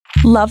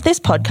Love this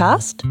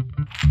podcast?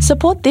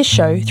 Support this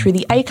show through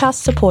the Acast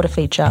supporter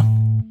feature.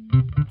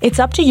 It's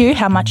up to you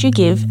how much you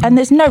give, and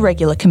there's no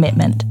regular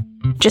commitment.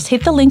 Just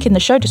hit the link in the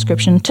show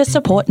description to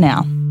support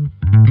now.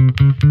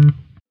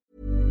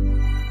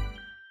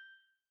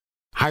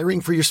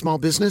 Hiring for your small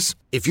business?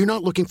 If you're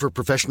not looking for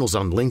professionals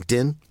on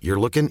LinkedIn, you're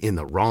looking in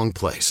the wrong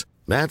place.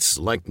 That's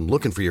like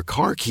looking for your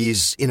car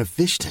keys in a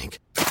fish tank.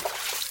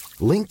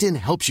 LinkedIn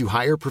helps you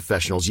hire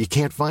professionals you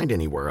can't find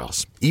anywhere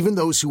else, even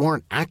those who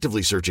aren't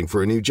actively searching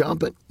for a new job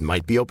but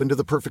might be open to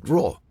the perfect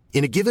role.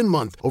 In a given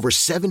month, over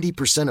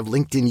 70% of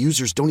LinkedIn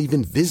users don't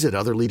even visit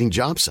other leading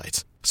job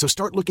sites. So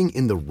start looking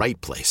in the right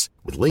place.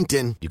 With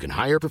LinkedIn, you can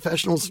hire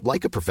professionals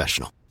like a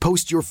professional.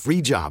 Post your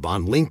free job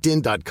on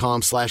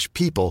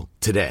linkedin.com/people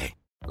today.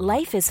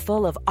 Life is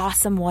full of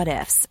awesome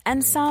what-ifs,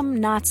 and some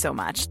not so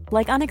much,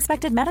 like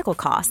unexpected medical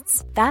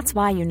costs. That's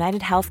why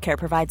United Healthcare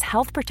provides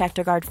Health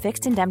Protector Guard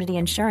fixed indemnity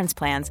insurance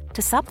plans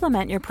to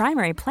supplement your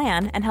primary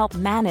plan and help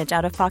manage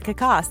out-of-pocket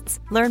costs.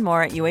 Learn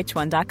more at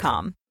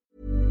uh1.com.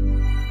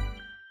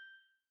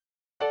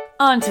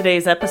 On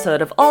today's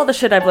episode of All the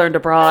Shit I've Learned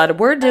Abroad,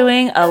 we're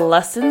doing a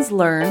Lessons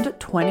Learned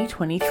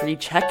 2023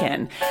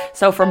 check-in.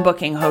 So from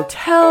booking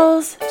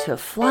hotels, to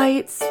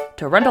flights,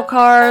 to rental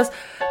cars,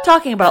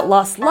 talking about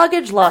lost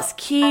luggage, lost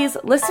keys,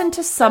 listen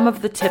to some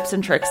of the tips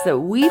and tricks that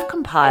we've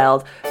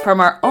compiled from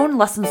our own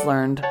lessons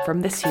learned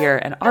from this year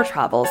and our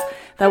travels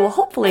that will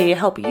hopefully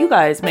help you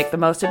guys make the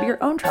most of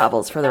your own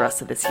travels for the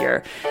rest of this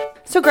year.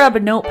 So grab a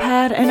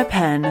notepad and a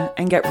pen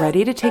and get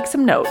ready to take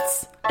some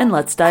notes, and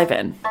let's dive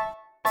in.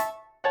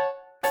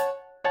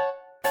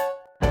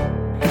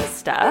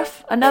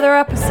 Steph, another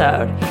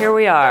episode. Here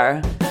we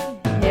are.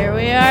 Here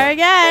we are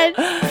again.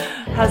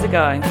 How's it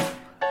going?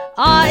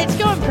 It's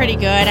going pretty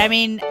good. I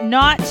mean,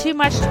 not too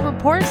much to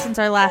report since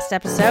our last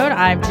episode.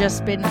 I've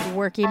just been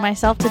working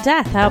myself to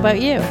death. How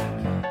about you?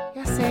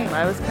 Yeah, same.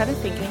 I was kind of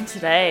thinking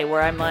today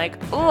where I'm like,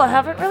 oh, I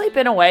haven't really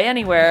been away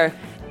anywhere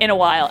in a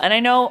while. And I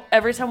know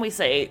every time we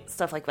say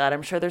stuff like that,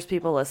 I'm sure there's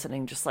people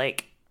listening just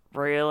like,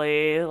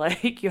 really?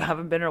 Like, you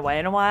haven't been away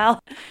in a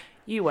while?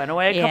 You went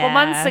away a couple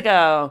months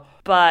ago.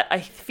 But I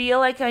feel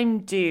like I'm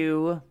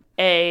due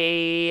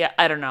a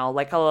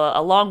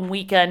long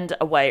weekend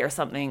away or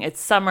something. It's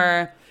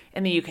summer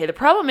in the UK. The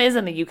problem is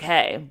in the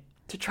UK,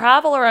 to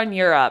travel around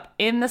Europe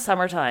in the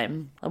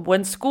summertime,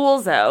 when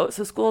school's out,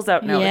 so school's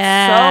out now,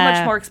 It's so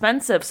much more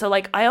expensive. So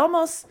like I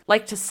almost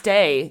like to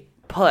stay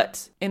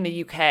put in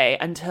the UK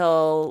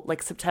until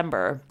like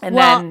September, and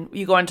then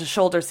you go into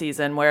shoulder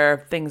season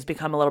where things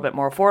become a little bit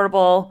more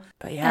affordable.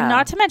 But yeah, and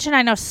not to mention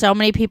I know so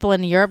many people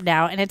in Europe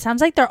now, and it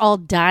sounds like they're all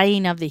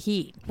dying of the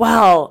heat.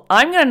 Well,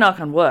 I'm gonna knock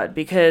on wood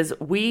because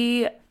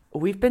we've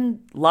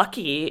been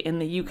lucky in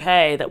the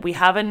UK that we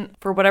haven't,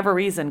 for whatever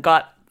reason,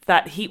 got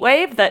that heat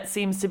wave that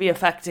seems to be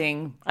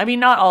affecting, I mean,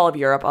 not all of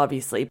Europe,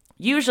 obviously.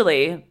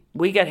 Usually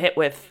we get hit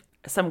with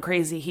some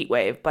crazy heat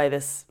wave by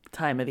this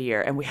time of the year,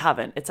 and we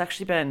haven't. It's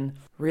actually been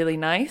really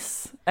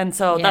nice. And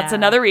so that's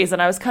another reason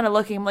I was kind of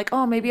looking, I'm like,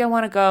 oh, maybe I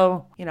want to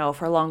go,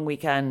 for a long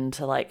weekend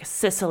to like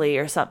Sicily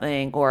or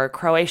something, or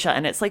Croatia,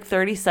 and it's like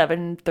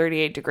 37,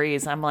 38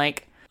 degrees. I'm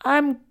like,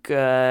 I'm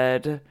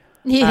good.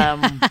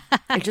 Yeah.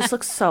 It just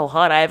looks so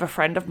hot. I have a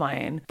friend of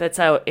mine that's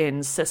out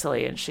in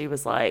Sicily, and she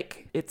was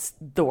like, it's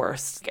the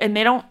worst. And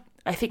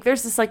I think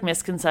there's this like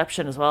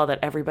misconception as well that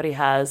everybody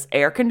has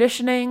air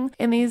conditioning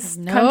in these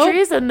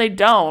countries, and they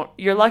don't.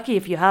 You're lucky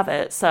if you have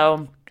it.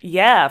 So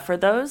yeah, for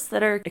those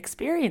that are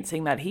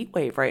experiencing that heat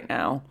wave right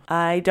now,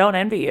 I don't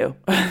envy you.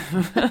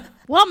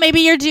 Well,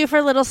 maybe you're due for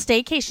a little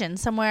staycation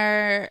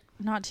somewhere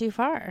not too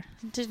far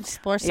to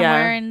explore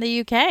somewhere in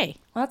the UK.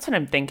 Well, that's what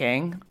I'm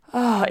thinking.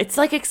 Oh, it's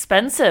like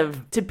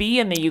expensive to be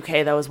in the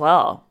UK though as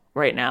well.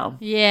 Right now.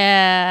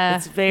 Yeah.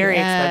 It's very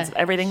expensive.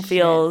 Everything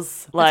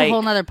feels like... That's a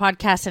whole nother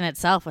podcast in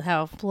itself with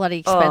how bloody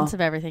expensive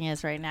everything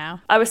is right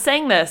now. I was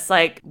saying this,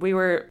 like, we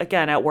were,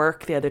 again, at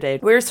work the other day.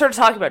 We were sort of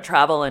talking about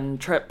travel and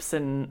trips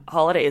and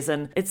holidays,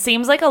 and it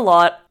seems like a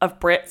lot of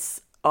Brits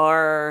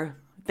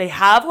they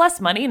have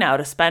less money now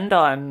to spend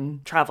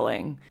on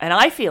traveling. And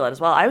I feel it as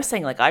well. I was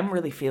saying, like, I'm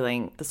really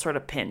feeling the sort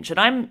of pinch. And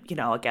I'm,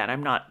 again,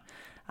 I'm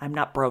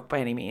not broke by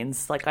any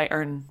means. Like, I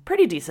earn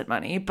pretty decent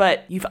money,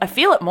 but I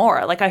feel it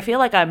more. Like, I feel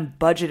like I'm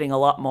budgeting a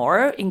lot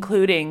more,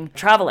 including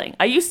traveling.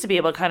 I used to be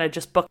able to kind of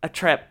just book a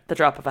trip, the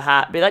drop of a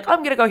hat, be like, oh, I'm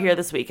going to go here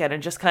this weekend,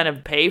 and just kind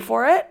of pay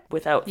for it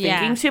without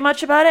thinking too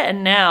much about it.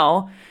 And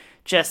now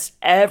just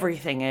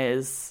everything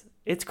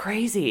it's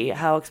crazy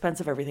how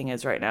expensive everything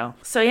is right now.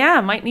 So yeah,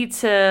 I might need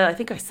to, I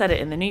think I said it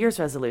in the New Year's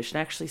resolution,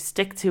 actually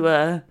stick to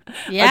a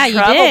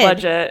travel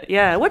budget.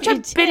 Yeah, which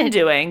I've been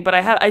doing, but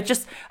I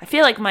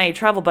feel like my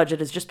travel budget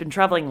has just been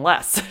traveling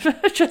less,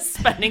 just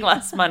spending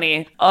less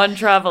money on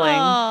traveling.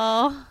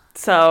 Oh.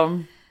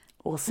 So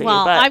we'll see.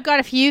 Well, I've got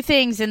a few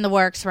things in the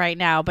works right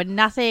now, but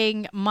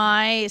nothing.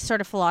 My sort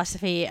of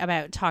philosophy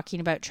about talking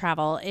about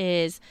travel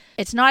is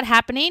it's not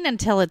happening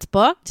until it's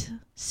booked.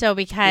 So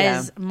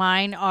because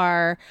mine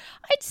are,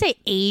 I'd say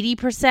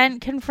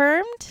 80%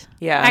 confirmed.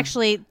 Yeah.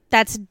 Actually,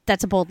 that's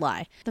a bold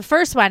lie. The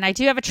first one, I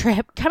do have a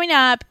trip coming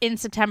up in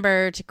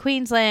September to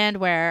Queensland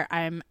where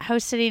I'm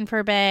house sitting for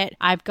a bit.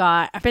 I've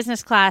got a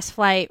business class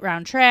flight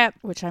round trip,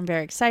 which I'm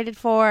very excited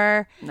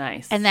for.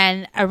 Nice. And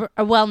then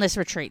a wellness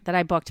retreat that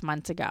I booked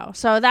months ago.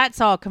 So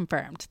that's all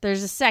confirmed.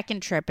 There's a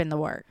second trip in the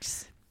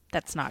works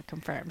that's not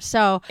confirmed.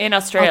 So in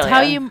Australia. I'll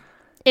tell you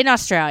in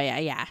Australia,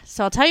 yeah.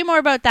 So I'll tell you more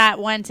about that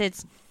once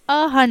it's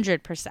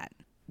 100%.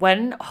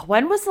 When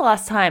was the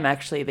last time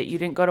actually that you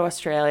didn't go to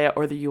Australia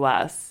or the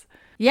US?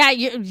 Yeah,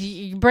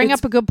 you bring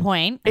up a good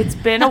point. It's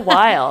been a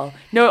while.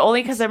 No,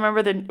 only because I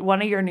remember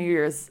one of your New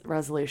Year's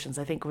resolutions,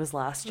 I think, was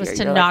last year. Was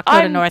to not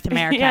go to North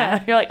America.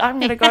 Yeah, you're like, I'm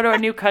going to go to a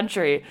new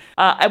country,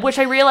 which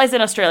I realize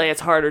in Australia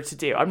it's harder to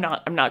do. I'm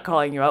not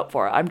calling you out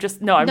for it. I'm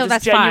just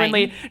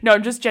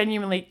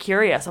genuinely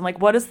curious. I'm like,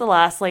 what is the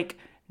last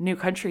new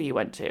country you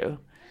went to?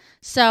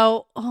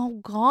 So, oh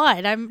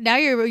God,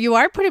 you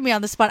are putting me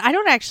on the spot. I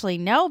don't actually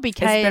know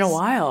because it's been a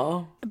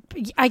while.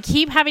 I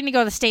keep having to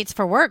go to the States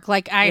for work.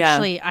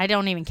 I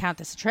don't even count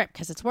this a trip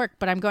because it's work,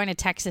 but I'm going to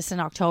Texas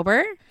in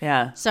October.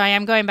 Yeah. So I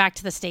am going back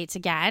to the States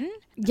again.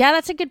 Yeah,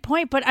 that's a good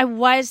point. But I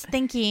was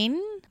thinking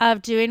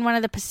of doing one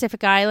of the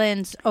Pacific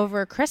Islands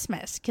over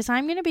Christmas because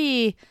I'm going to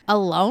be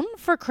alone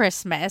for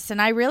Christmas.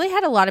 And I really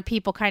had a lot of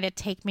people kind of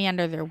take me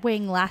under their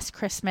wing last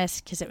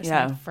Christmas because it was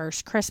my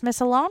first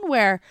Christmas alone,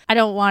 where I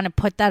don't want to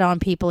put that on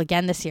people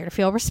again this year to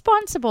feel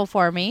responsible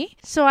for me.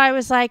 So I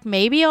was like,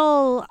 maybe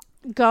I'll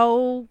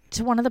go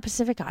to one of the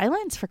Pacific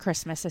Islands for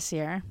Christmas this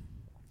year.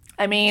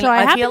 I mean, so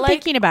I have been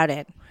thinking about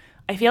it.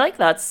 I feel like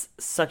that's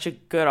such a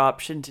good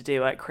option to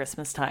do at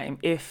Christmas time.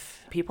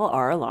 If people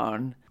are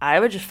alone, I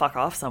would just fuck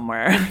off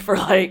somewhere for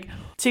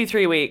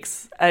 2-3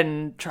 weeks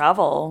and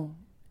travel.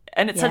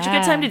 And it's such a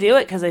good time to do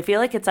it because I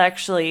feel like it's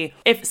actually,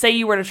 if say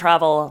you were to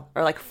travel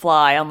or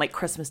fly on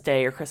Christmas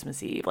Day or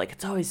Christmas Eve,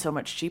 it's always so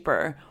much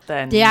cheaper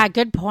than. Yeah,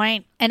 good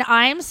point. And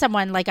I'm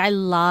someone I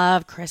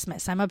love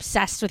Christmas. I'm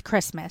obsessed with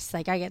Christmas.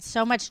 I get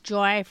so much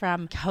joy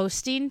from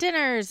hosting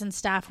dinners and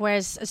stuff.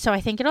 So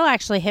I think it'll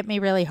actually hit me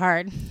really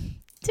hard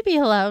to be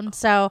alone.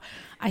 So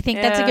I think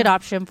that's a good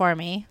option for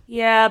me.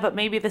 Yeah, but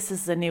maybe this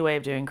is a new way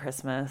of doing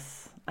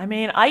Christmas. I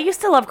mean, I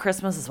used to love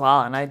Christmas as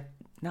well, and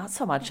not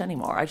so much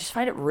anymore. I just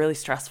find it really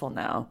stressful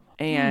now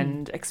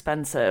and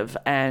expensive.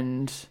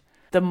 And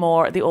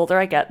the older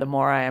I get, the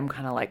more I am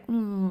kind of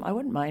I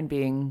wouldn't mind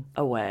being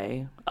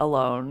away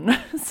alone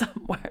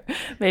somewhere.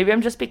 Maybe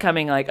I'm just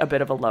becoming a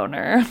bit of a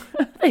loner.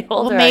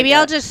 Maybe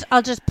I'll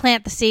just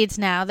plant the seeds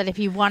now that if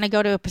you want to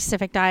go to a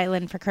Pacific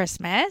Island for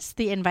Christmas,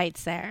 the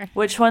invite's there.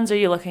 Which ones are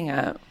you looking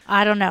at?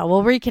 I don't know.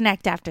 We'll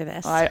reconnect after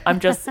this. I'm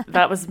just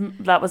that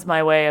was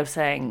my way of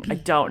saying I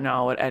don't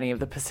know what any of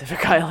the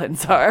Pacific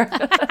Islands are.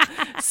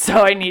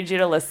 So I need you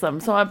to list them.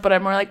 But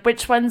I'm more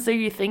which ones are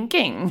you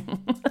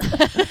thinking?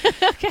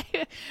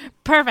 Okay.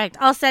 Perfect.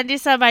 I'll send you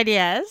some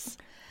ideas.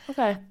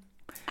 Okay.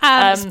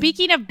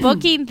 Speaking of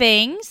booking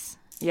things.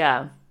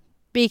 Yeah.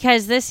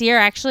 Because this year,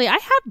 actually, I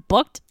have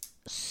booked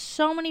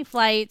so many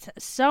flights,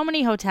 so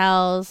many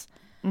hotels,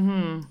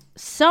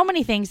 so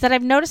many things that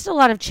I've noticed a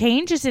lot of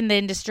changes in the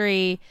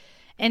industry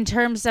in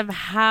terms of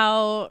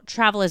how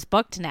travel is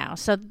booked now.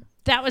 So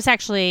that was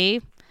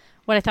actually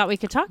what I thought we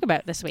could talk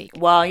about this week.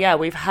 Well, yeah,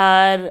 we've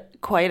had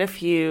quite a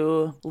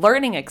few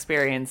learning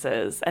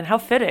experiences, and how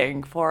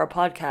fitting for a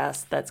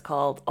podcast that's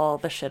called All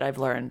the Shit I've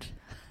Learned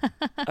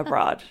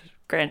Abroad.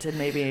 Granted,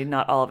 maybe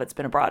not all of it's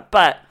been abroad,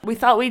 but we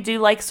thought we'd do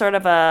sort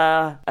of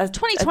a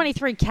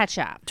 2023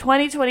 catch-up.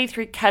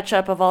 2023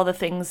 catch-up of all the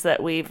things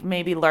that we've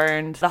maybe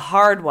learned the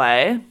hard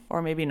way,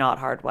 or maybe not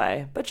hard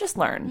way, but just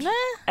learned.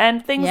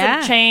 And things that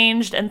have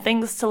changed and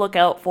things to look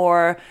out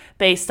for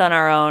based on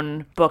our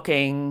own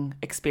booking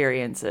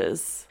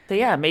experiences. So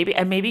yeah, maybe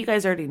you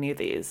guys already knew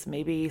these.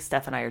 Maybe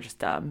Steph and I are just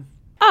dumb.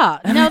 Oh,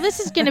 no, this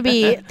is going to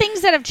be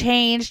things that have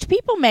changed.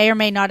 People may or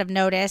may not have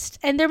noticed.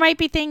 And there might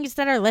be things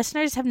that our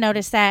listeners have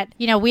noticed that,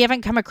 we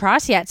haven't come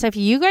across yet. So if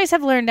you guys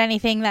have learned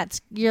anything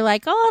you're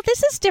like, oh,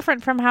 this is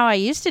different from how I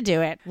used to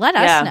do it, let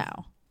us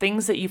know.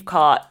 Things that you've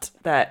caught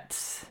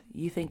that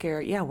you think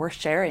are, worth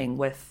sharing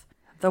with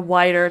the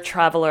wider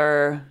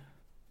traveler.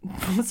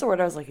 What's the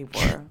word I was looking for?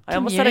 Community? I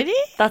almost said it.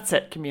 That's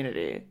it,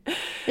 community.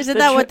 Isn't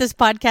that what this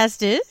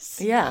podcast is?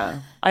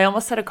 Yeah. I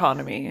almost said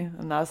economy,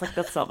 and I was like,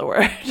 that's not the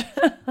word.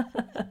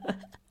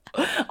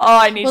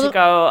 I need to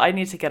go. I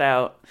need to get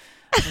out.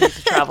 I need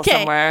to travel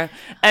somewhere.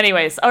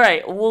 Anyways, all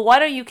right. Well, why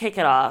don't you kick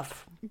it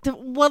off?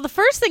 The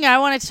first thing I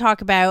wanted to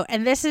talk about,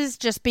 and this is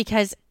just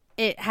because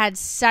it had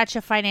such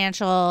a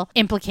financial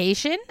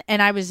implication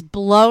and I was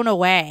blown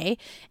away,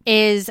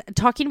 is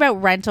talking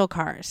about rental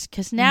cars.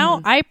 Because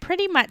now I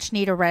pretty much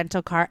need a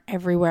rental car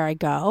everywhere I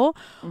go,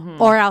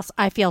 or else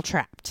I feel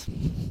trapped.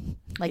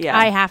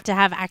 I have to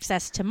have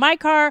access to my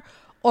car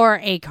or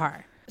a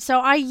car. So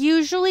I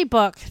usually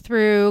book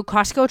through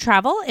Costco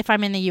Travel if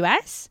I'm in the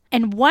US.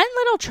 And one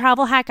little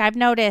travel hack I've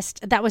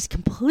noticed that was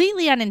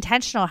completely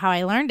unintentional how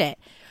I learned it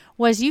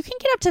was you can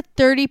get up to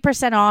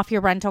 30% off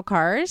your rental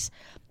cars.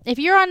 If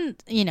you're on,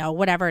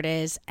 whatever it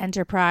is,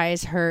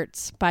 Enterprise,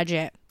 Hertz,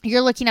 budget,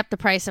 you're looking up the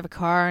price of a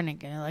car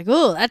and you're like,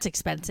 oh, that's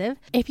expensive.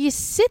 If you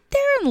sit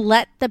there and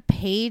let the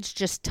page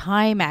just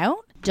time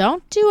out,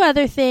 don't do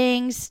other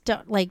things,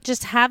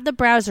 just have the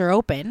browser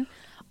open,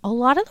 a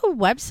lot of the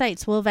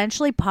websites will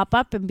eventually pop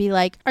up and be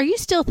like, are you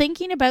still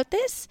thinking about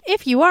this?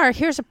 If you are,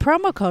 here's a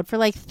promo code for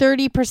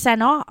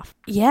 30% off.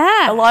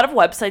 Yeah. A lot of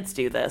websites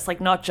do this,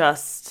 not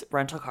just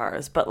rental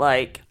cars, but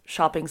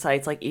shopping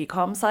sites,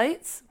 e-com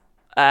sites.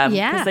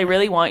 Because they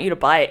really want you to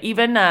buy it.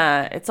 Even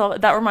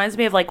that reminds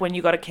me of when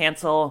you got to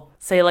cancel,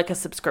 say, a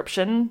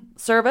subscription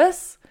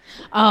service.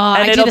 Oh,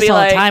 and I do this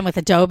all the time with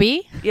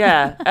Adobe.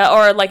 Yeah,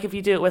 or if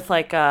you do it with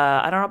I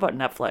don't know about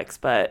Netflix,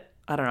 but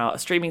I don't know,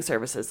 streaming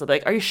services. They'll be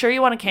like, "Are you sure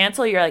you want to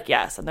cancel?" You're like,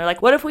 "Yes," and they're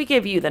like, "What if we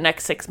give you the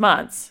next 6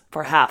 months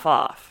for half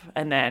off?"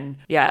 And then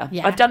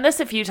I've done this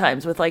a few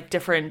times with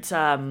different,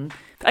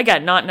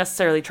 again, not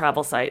necessarily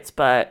travel sites,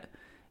 but.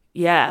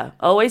 Yeah,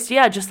 always,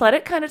 just let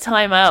it kind of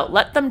time out.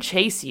 Let them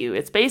chase you.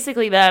 It's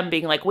basically them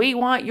being like, we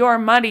want your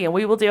money and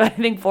we will do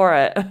anything for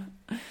it.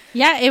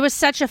 Yeah, it was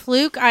such a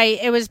fluke.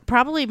 It was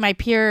probably my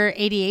pure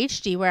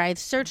ADHD where I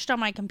searched on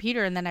my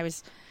computer and then I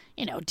was,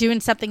 doing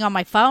something on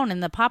my phone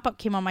and the pop-up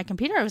came on my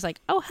computer. I was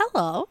like, oh,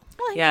 hello.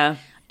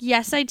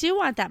 Yes, I do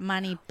want that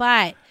money.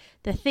 But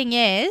the thing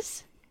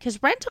is,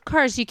 because rental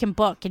cars you can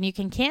book and you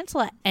can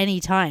cancel at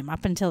any time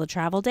up until the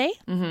travel day.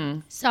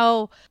 Mm-hmm.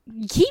 So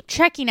keep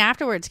checking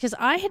afterwards because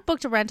I had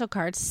booked a rental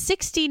car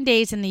 16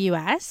 days in the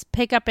U.S.,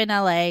 pick up in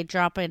L.A.,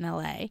 drop in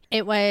L.A.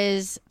 It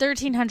was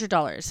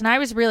 $1,300 and I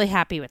was really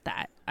happy with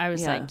that. I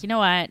was like, you know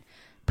what?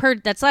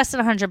 That's less than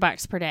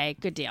 $100 per day.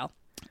 Good deal.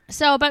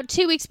 So about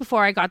 2 weeks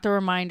before I got the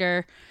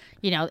reminder,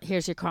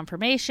 here's your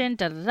confirmation,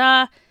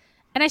 da-da-da.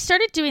 And I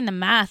started doing the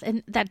math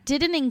and that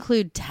didn't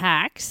include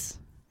tax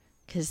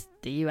because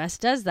the U.S.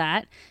 does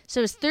that.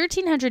 So it was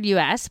 $1,300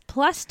 U.S.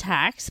 plus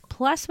tax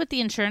plus what the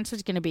insurance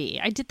was going to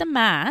be. I did the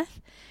math.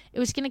 It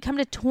was going to come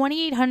to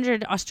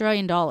 2,800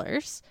 Australian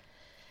dollars.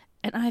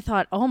 And I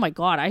thought, oh my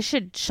God, I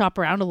should shop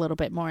around a little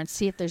bit more and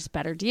see if there's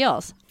better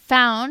deals.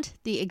 Found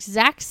the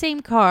exact same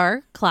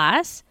car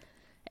class,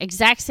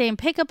 exact same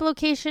pickup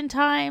location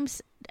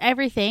times,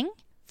 everything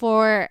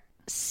for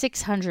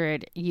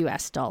 $600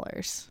 U.S.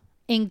 dollars,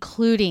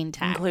 including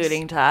tax.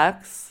 Including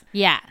tax?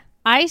 Yeah.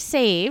 I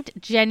saved,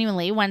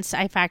 genuinely, once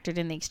I factored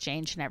in the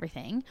exchange and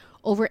everything,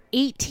 over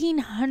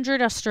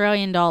 1,800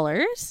 Australian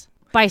dollars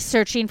by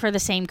searching for the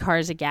same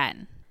cars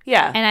again.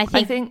 Yeah. And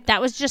I think that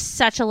was just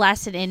such a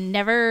lesson in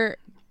never...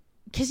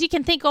 Because you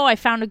can think, oh, I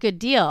found a good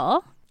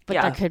deal,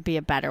 but there could be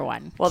a better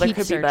one. Well, there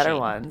could be better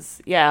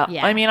ones. Yeah.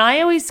 I mean,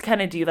 I always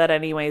kind of do that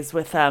anyways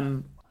with... I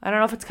don't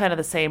know if it's kind of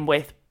the same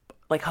with,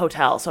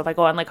 hotels. So if I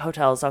go on,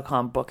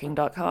 hotels.com,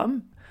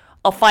 booking.com...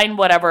 I'll find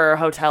whatever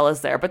hotel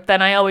is there. But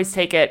then I always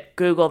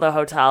Google the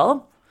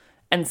hotel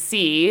and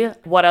see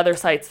what other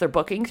sites they're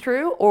booking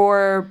through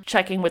or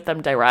checking with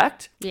them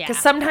direct. Yeah. Because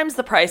sometimes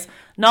the price,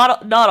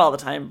 not all the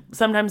time,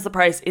 sometimes the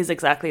price is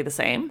exactly the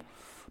same.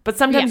 But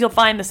sometimes you'll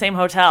find the same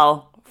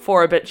hotel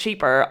for a bit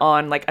cheaper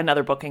on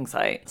another booking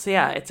site. So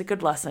yeah, it's a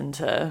good lesson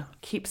to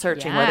keep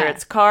searching, whether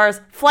it's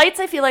cars. Flights,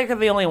 I feel are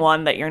the only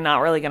one that you're not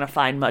really going to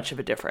find much of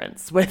a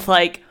difference with.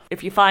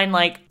 If you find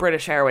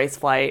British Airways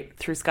flight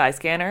through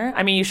Skyscanner,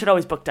 I mean, you should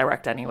always book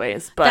direct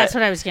anyways. But that's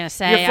what I was going to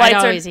say. I'd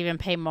always even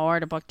pay more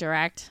to book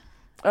direct.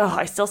 Oh,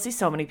 I still see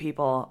so many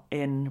people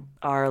in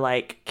our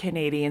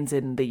Canadians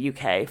in the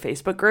UK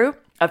Facebook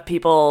group of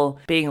people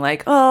being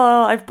like,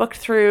 oh, I've booked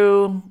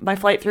through my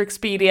flight through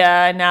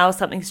Expedia and now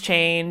something's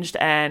changed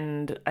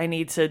and I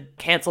need to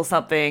cancel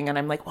something. And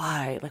I'm like,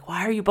 why?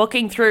 Why are you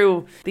booking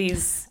through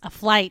a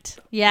flight?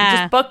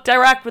 Yeah. Just book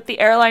direct with the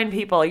airline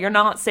people. You're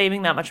not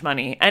saving that much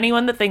money.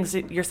 Anyone that thinks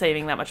you're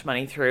saving that much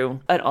money through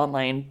an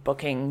online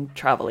booking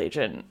travel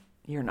agent,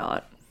 you're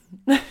not.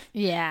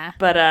 Yeah.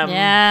 But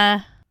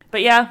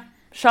yeah.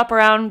 Shop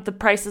around. The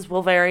prices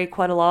will vary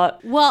quite a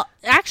lot. Well,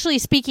 actually,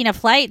 speaking of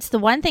flights, the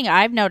one thing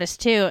I've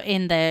noticed too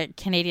in the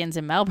Canadians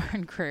in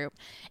Melbourne group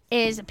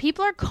is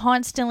people are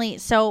constantly...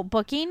 So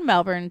booking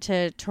Melbourne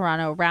to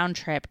Toronto round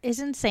trip is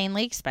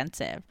insanely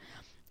expensive.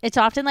 It's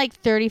often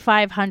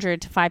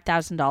 $3,500 to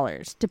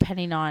 $5,000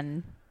 depending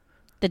on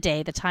the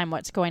day, the time,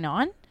 what's going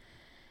on.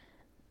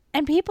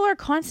 And people are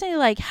constantly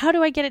like, how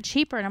do I get it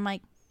cheaper? And I'm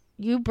like,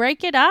 you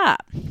break it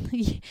up.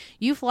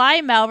 You fly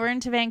Melbourne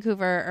to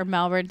Vancouver or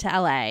Melbourne to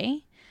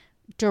LA,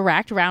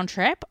 direct round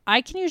trip.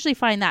 I can usually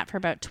find that for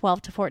about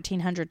 $1,200 to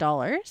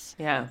 $1,400.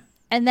 Yeah.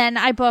 And then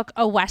I book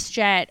a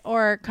WestJet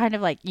or kind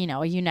of a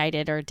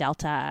United or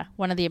Delta,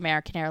 one of the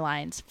American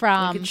airlines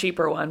from... a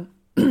cheaper one.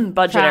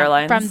 Budget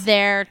airlines. From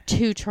there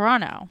to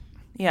Toronto.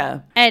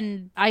 Yeah.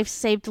 And I've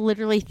saved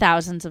literally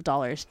thousands of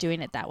dollars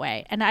doing it that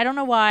way. And I don't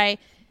know why...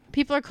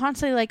 People are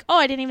constantly like, oh,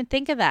 I didn't even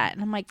think of that.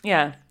 And I'm like,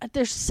 yeah,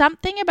 there's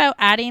something about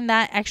adding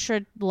that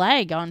extra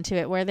leg onto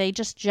it where they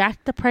just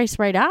jack the price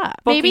right up.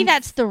 Maybe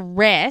that's the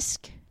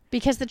risk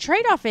because the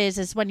trade-off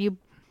is when you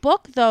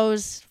book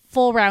those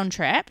full round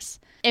trips,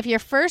 if your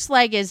first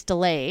leg is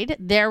delayed,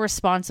 they're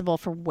responsible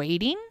for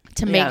waiting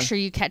to make sure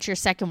you catch your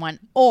second one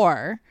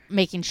or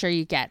making sure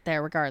you get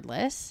there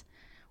regardless.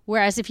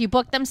 Whereas if you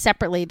book them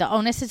separately, the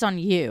onus is on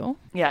you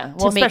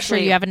to make sure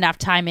you have enough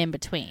time in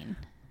between.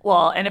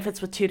 Well, and if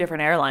it's with two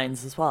different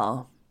airlines as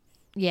well.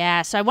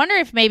 Yeah, so I wonder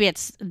if maybe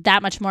it's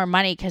that much more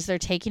money because they're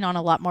taking on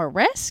a lot more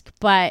risk,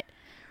 but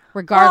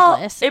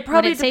regardless, it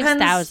probably saves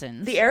depends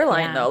thousands. The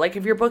airline though, like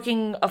if you're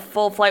booking a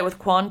full flight with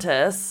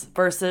Qantas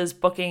versus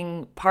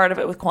booking part of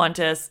it with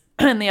Qantas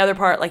and the other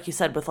part, like you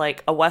said, with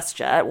like a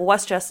WestJet. Well,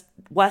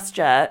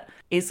 WestJet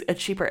is a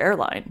cheaper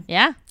airline.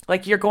 Yeah,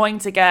 like you're going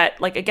to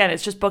get like again,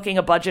 it's just booking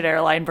a budget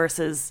airline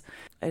versus.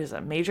 Is it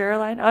a major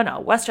airline? Oh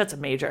no, WestJet's a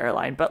major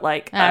airline, but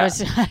like I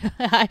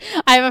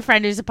have a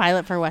friend who's a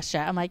pilot for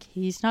WestJet. I'm like,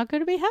 he's not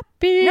going to be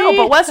happy. No,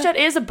 but WestJet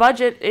is a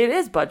budget. It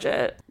is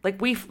budget. Like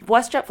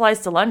WestJet flies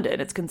to London.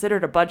 It's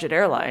considered a budget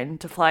airline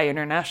to fly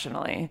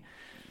internationally.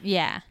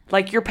 Yeah,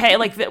 like you're paying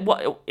like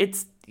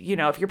it's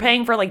if you're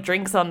paying for like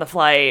drinks on the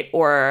flight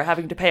or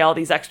having to pay all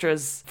these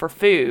extras for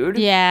food.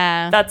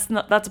 Yeah, that's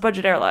a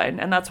budget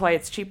airline, and that's why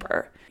it's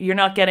cheaper. You're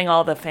not getting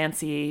all the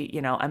fancy,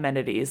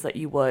 amenities that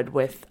you would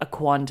with a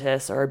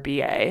Qantas or a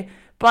BA.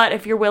 But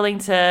if you're willing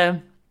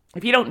to,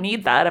 if you don't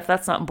need that, if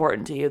that's not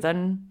important to you,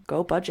 then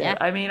go budget. Yeah.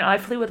 I mean, I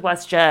flew with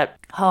WestJet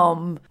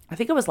home, I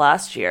think it was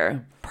last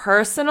year.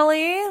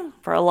 Personally,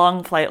 for a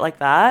long flight like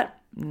that,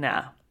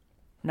 nah,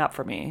 not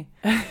for me.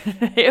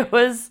 It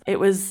was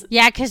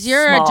yeah, because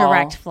you're small. A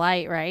direct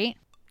flight, right?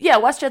 Yeah,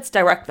 WestJet's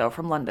direct though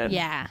from London.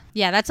 Yeah,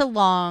 that's a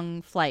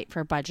long flight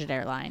for a budget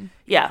airline.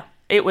 Yeah,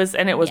 it was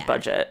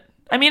budget.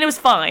 I mean, it was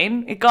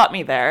fine. It got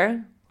me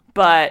there.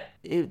 But,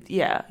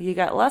 you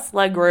got less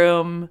leg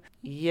room.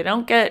 You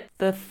don't get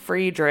the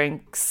free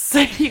drinks.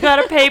 You got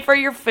to pay for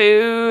your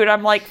food.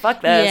 I'm like,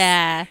 fuck this.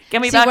 Yeah. Get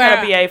me back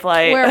on a BA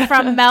flight. We're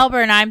from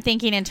Melbourne. I'm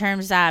thinking in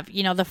terms of, the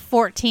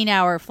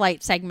 14-hour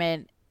flight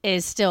segment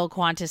is still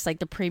Qantas, like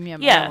the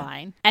premium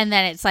airline. And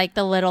then it's like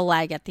the little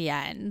leg at the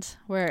end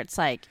where it's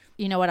like,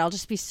 you know what, I'll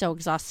just be so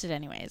exhausted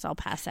anyways. I'll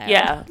pass out.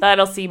 Yeah,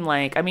 that'll seem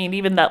like, I mean,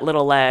 even that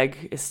little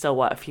leg is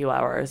still, a few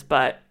hours.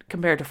 But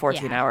compared to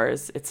 14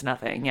 hours, it's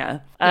nothing. Yeah.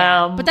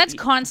 But that's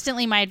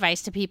constantly my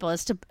advice to people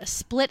is to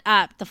split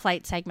up the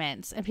flight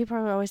segments. And people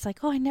are always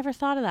like, oh, I never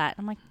thought of that.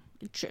 I'm like,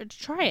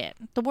 try it.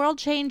 The world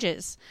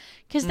changes.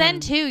 Because then,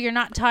 too, you're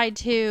not tied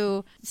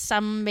to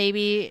some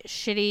maybe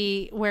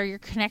shitty where your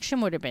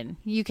connection would have been.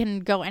 You can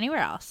go anywhere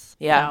else.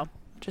 Yeah. So,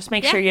 just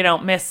make sure you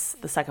don't miss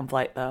the second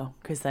flight, though,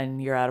 because then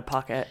you're out of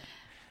pocket.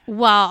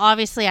 Well,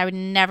 obviously, I would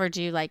never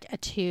do like I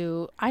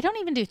don't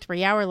even do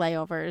 3-hour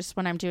layovers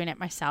when I'm doing it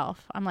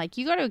myself. I'm like,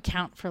 you got to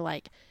account for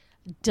like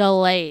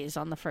delays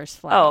on the first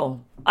flight. Oh,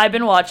 I've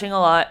been watching a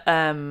lot.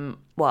 On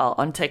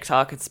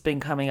TikTok, it's been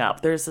coming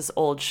up. There's this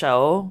old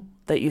show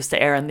that used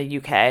to air in the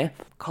UK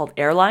called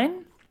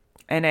Airline.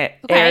 And it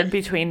aired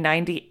between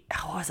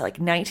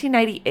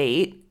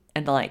 1998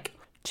 and like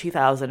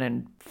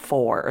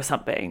 2004 or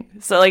something.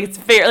 So like it's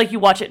very like you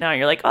watch it now and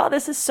you're like, oh,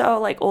 this is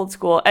so like old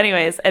school.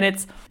 Anyways, and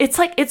it's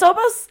like it's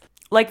almost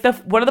like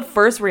one of the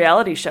first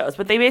reality shows,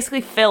 but they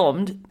basically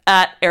filmed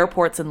at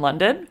airports in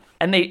London,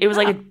 and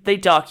they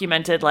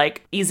documented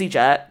like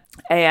EasyJet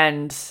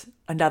and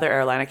another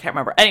airline, I can't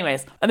remember.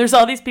 Anyways, and there's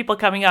all these people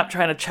coming up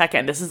trying to check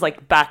in. This is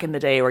like back in the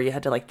day where you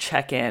had to like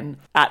check in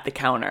at the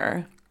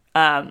counter.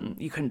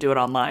 You couldn't do it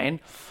online,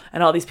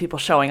 and all these people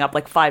showing up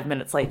like 5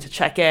 minutes late to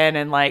check in,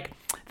 and like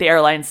the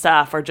airline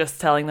staff are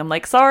just telling them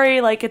like,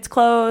 sorry, like it's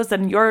closed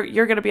and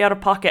you're gonna be out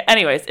of pocket.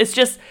 Anyways, it's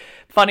just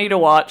funny to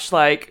watch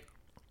like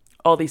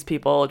all these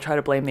people try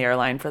to blame the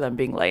airline for them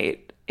being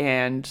late,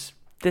 and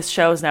this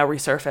show is now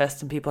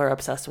resurfaced and people are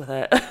obsessed with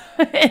it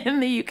in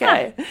the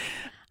UK.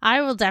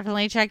 I will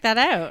definitely check that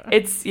out.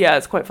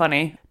 It's quite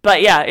funny,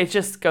 but yeah, it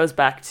just goes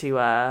back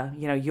to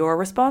you're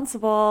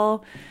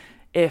responsible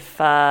if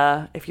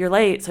you're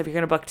late. So if you're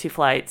going to book 2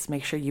 flights,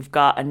 make sure you've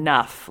got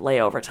enough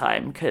layover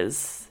time,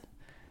 because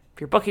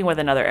if you're booking with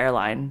another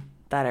airline,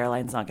 that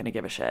airline's not going to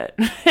give a shit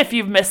if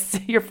you've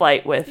missed your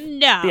flight with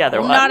the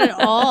other one. Not at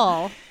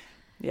all.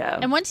 Yeah.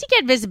 And once you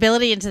get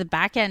visibility into the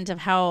back end of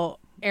how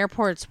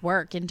airports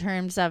work in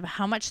terms of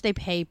how much they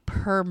pay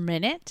per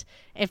minute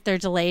if they're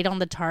delayed on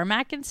the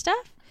tarmac and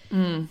stuff,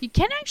 you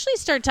can actually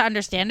start to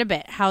understand a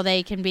bit how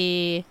they can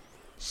be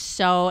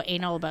so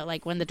anal about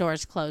like when the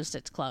door's closed,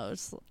 it's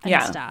closed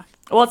and stuff.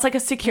 Well, it's like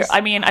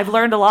I mean, I've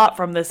learned a lot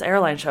from this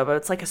airline show, but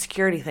it's like a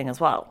security thing as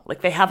well. Like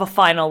they have a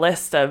final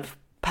list of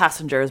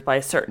passengers by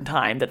a certain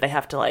time that they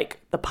have to like,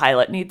 the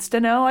pilot needs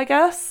to know, I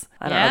guess.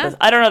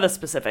 I don't know the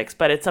specifics,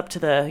 but it's up to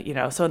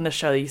the, so in the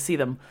show you see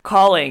them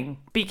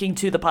speaking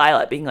to the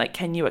pilot, being like,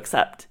 can you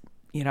accept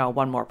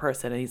one more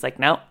person? And he's like,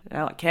 no,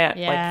 I can't.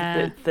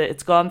 Yeah. Like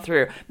it's gone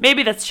through.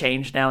 Maybe that's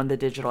changed now in the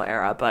digital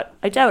era, but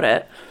I doubt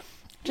it.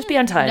 Just be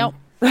on time. Nope.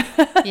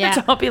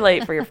 Yeah. Don't be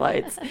late for your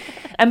flights.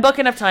 And book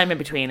enough time in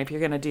between if you're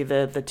going to do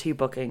the 2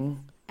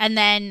 booking. And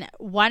then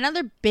one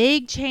other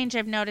big change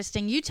I've noticed,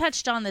 and you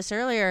touched on this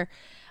earlier,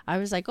 I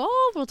was like,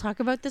 oh, we'll talk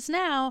about this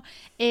now,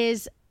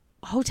 is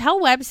hotel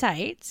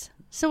websites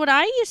So what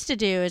I used to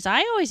do is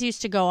I always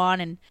used to go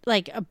on and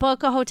like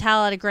book a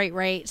hotel at a great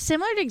rate,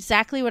 similar to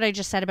exactly what I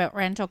just said about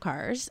rental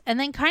cars, and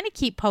then kind of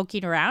keep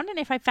poking around. And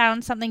if I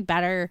found something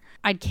better,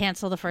 I'd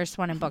cancel the first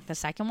one and book the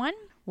second one.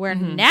 Where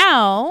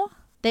now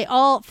they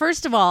all,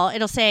 first of all,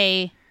 it'll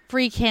say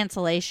free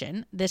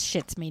cancellation. This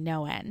shits me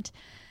no end.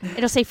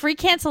 It'll say free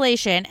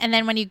cancellation. And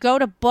then when you go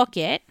to book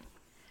it,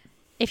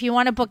 if you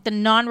want to book the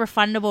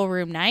non-refundable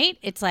room night,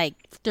 it's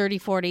like 30,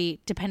 40,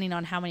 depending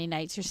on how many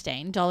nights you're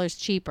staying, dollars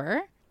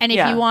cheaper. And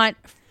if you want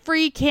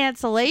free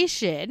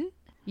cancellation,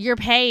 you're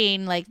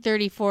paying like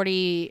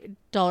 $30,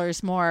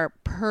 $40 more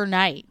per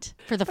night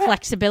for the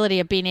flexibility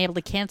of being able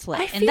to cancel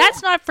it. And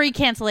that's not free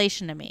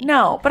cancellation to me.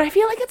 No, but I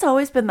feel like it's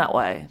always been that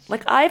way.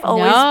 Like I've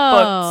always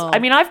booked. I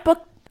mean,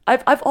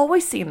 I've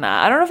always seen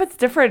that. I don't know if it's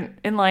different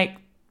in like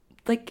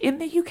in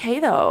the UK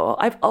though.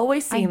 I've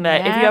always seen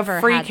that if you have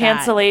free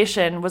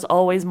cancellation was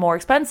always more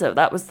expensive.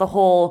 That was the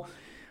whole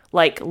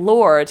like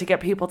lure to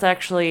get people to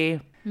actually.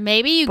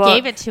 Maybe you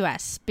gave it to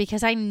us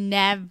because I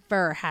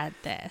never had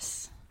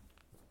this.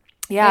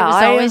 Yeah, it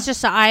was always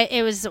just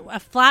it was a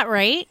flat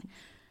rate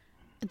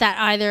that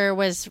either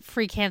was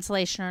free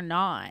cancellation or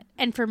not.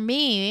 And for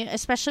me,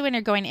 especially when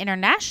you're going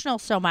international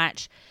so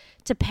much,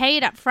 to pay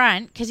it up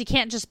front, because you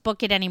can't just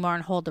book it anymore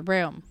and hold the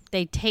room.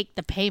 They take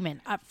the payment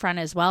up front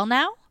as well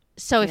now.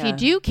 So if you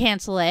do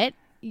cancel it,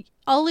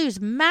 I'll lose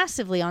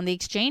massively on the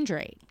exchange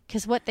rate.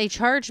 Because what they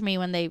charge me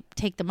when they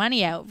take the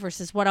money out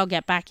versus what I'll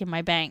get back in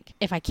my bank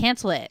if I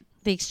cancel it,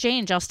 the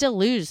exchange, I'll still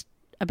lose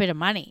a bit of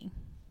money.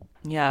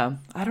 Yeah,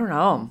 I don't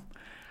know.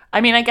 I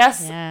mean, I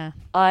guess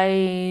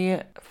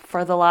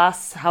for the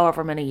last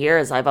however many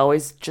years, I've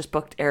always just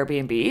booked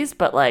Airbnbs.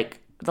 But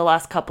like the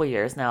last couple of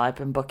years now, I've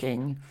been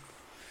booking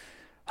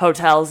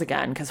hotels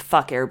again because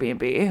fuck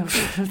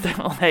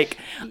Airbnb. Like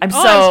I was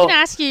going to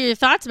ask you your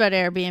thoughts about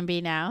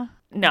Airbnb now.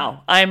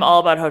 No, I'm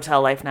all about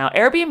hotel life now.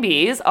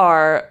 Airbnbs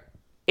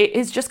it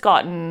has just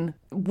gotten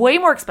way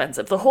more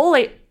expensive. The whole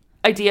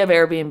idea of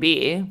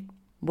Airbnb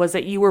was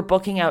that you were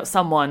booking out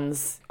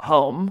someone's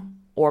home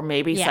or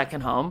maybe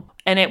second home,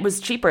 and it was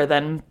cheaper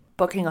than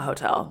booking a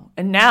hotel.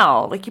 And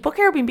now, like, you book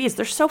Airbnbs,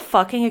 they're so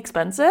fucking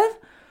expensive.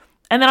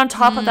 And then on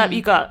top of that,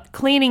 you got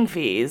cleaning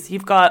fees,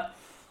 you've got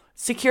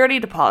security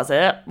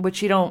deposit,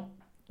 which you don't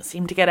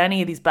seem to get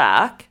any of these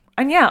back.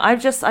 And yeah, I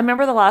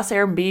remember the last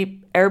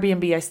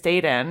Airbnb I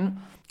stayed in.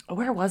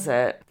 Where was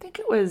it? I think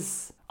it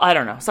was, I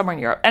don't know, somewhere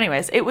in Europe.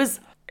 Anyways, it was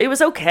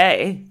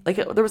okay. Like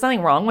there was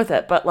nothing wrong with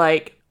it, but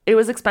like it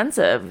was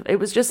expensive. It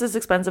was just as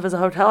expensive as a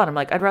hotel. And I'm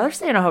like, I'd rather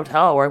stay in a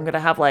hotel where I'm going to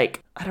have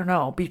like, I don't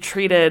know, be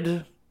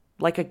treated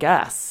like a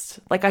guest.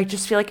 Like I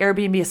just feel like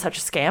Airbnb is such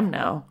a scam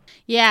now.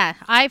 Yeah,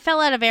 I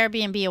fell out of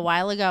Airbnb a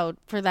while ago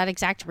for that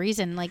exact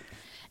reason. Like,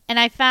 and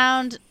I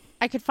found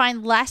I could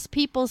find less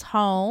people's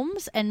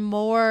homes and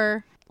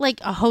more like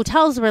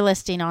hotels were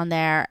listing on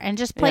there and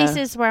just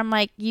places where I'm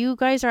like, you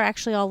guys are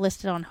actually all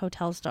listed on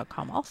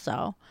hotels.com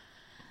also.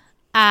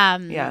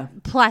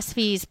 Plus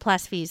fees. So,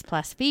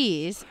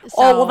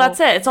 oh, well, that's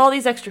it. It's all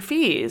these extra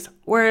fees.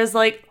 Whereas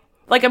like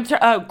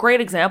I'm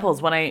great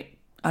examples when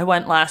I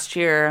went last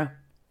year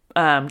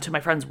to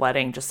my friend's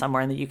wedding just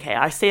somewhere in the UK.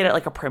 I stayed at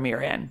like a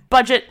Premier Inn.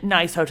 Budget,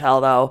 nice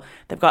hotel though.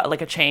 They've got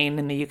like a chain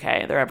in the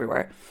UK. They're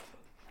everywhere.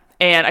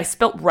 And I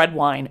spilt red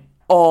wine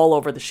all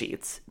over the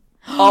sheets,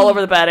 all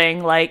over the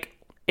bedding. Like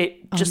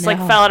it just like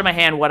fell out of my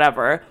hand,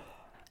 whatever.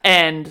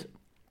 And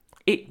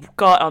it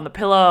got on the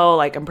pillow.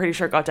 Like I'm pretty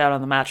sure it got down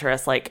on the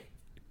mattress, like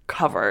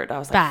covered. I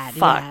was like,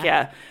 fuck,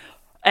 yeah.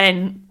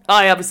 And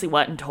I obviously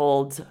went and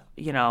told,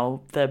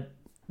 the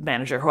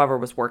manager, whoever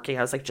was working,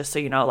 I was like, just so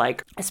you know,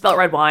 like I spilt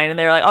red wine. And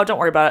they're like, oh, don't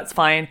worry about it. It's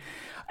fine.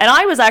 And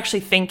I was actually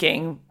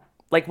thinking,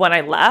 like when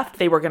I left,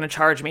 they were going to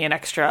charge me an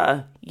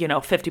extra,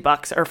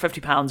 $50 or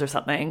 50 pounds or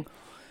something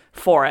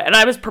for it. And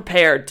I was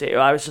prepared to.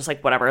 I was just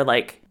like, whatever,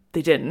 like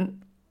they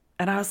didn't.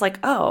 And I was like,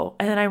 oh.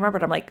 And then I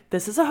remembered, I'm like,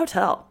 this is a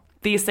hotel.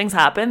 These things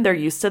happen. They're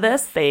used to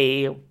this.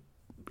 They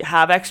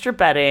have extra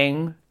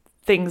bedding.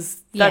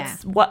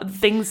 That's what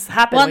things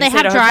happen. Well, they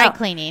have dry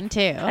cleaning too.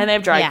 And they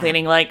have dry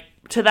cleaning. Like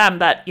to them,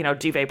 that,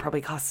 duvet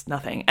probably costs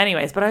nothing.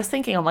 Anyways, but I was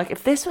thinking, I'm like,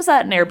 if this was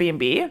at an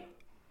Airbnb,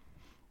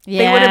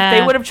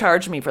 they would have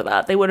charged me for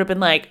that. They would have been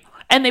like,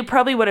 and they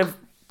probably would have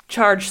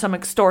charged some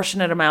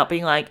extortionate amount,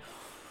 being like,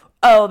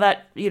 oh,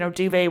 that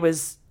duvet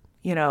was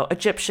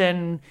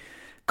Egyptian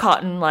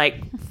cotton,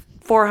 like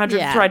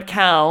 400 thread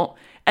count.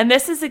 And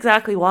this is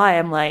exactly why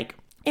I'm like,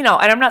 and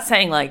I'm not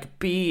saying like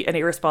be an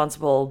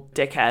irresponsible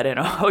dickhead in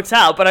a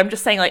hotel, but I'm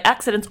just saying like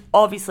accidents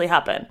obviously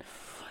happen.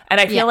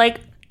 And I feel like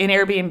in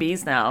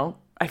Airbnbs now,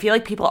 I feel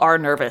like people are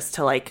nervous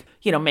to like,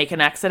 make an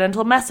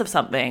accidental mess of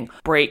something,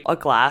 break a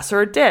glass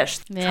or a dish.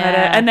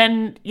 And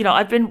then,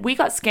 we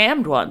got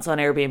scammed once on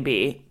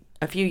Airbnb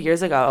a few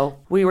years ago.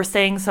 We were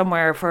staying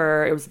somewhere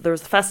there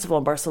was a festival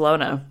in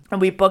Barcelona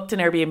and we booked an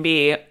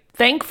Airbnb.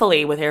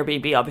 Thankfully, with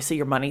Airbnb, obviously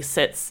your money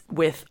sits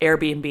with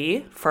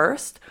Airbnb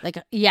first. Like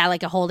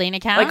a holding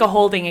account? Like a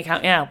holding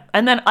account, yeah.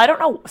 And then, I don't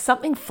know,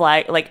 something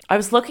flagged. Like, I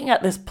was looking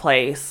at this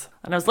place,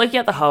 and I was looking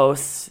at the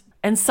hosts,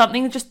 and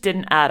something just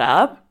didn't add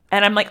up.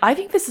 And I'm like, I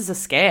think this is a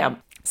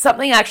scam.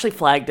 something actually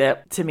flagged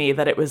it to me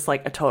that it was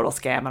like a total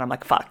scam. And I'm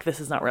like, fuck, this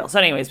is not real. So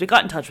anyways, we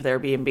got in touch with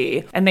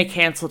Airbnb and they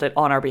canceled it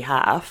on our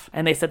behalf.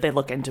 And they said they'd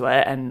look into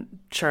it. And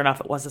sure enough,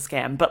 it was a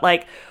scam. But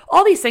like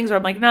all these things where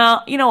I'm like,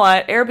 no, you know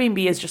what?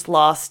 Airbnb has just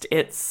lost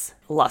its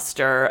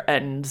luster,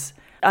 and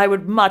I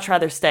would much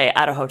rather stay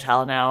at a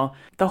hotel now.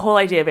 The whole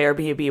idea of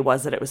Airbnb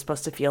was that it was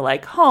supposed to feel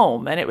like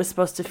home, and it was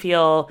supposed to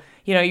feel,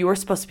 you know, you were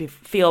supposed to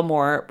feel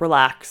more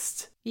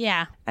relaxed.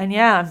 Yeah. And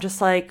yeah, I'm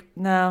just like,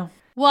 no.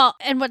 Well,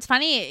 and what's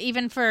funny,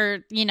 even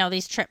for, you know,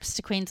 these trips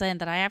to Queensland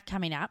that I have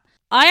coming up,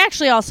 I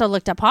actually also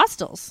looked up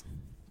hostels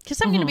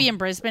because I'm going to be in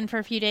Brisbane for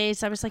a few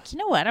days. I was like, you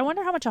know what? I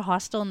wonder how much a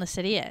hostel in the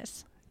city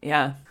is.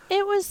 Yeah.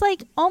 It was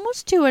like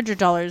almost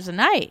 $200 a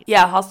night.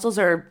 Yeah, hostels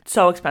are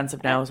so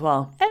expensive now as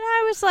well. And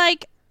I was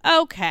like,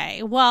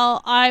 okay,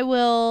 well, I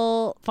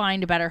will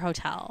find a better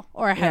hotel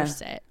or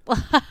host it.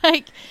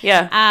 Like,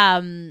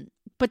 yeah.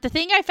 But the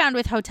thing I found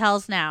with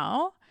hotels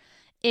now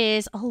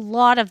is a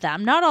lot of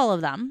them, not all of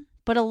them,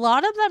 but a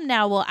lot of them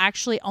now will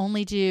actually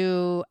only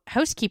do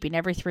housekeeping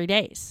every 3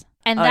 days.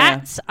 And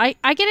that's, I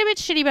get a bit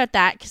shitty about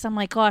that because I'm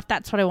like, oh, if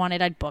that's what I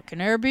wanted, I'd book an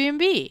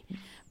Airbnb.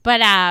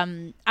 But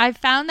I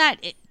found that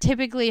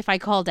typically if I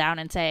call down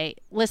and say,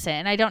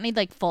 listen, I don't need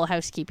like full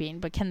housekeeping,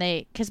 but can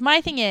they, because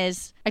my thing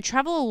is I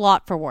travel a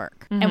lot for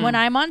work. And when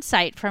I'm on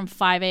site from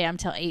 5 a.m.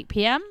 till 8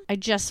 p.m., I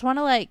just want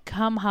to like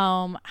come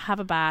home, have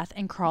a bath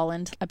and crawl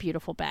into a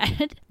beautiful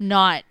bed,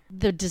 not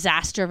the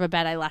disaster of a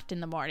bed I left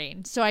in the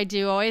morning. So I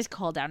do always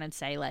call down and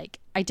say like,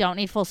 I don't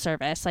need full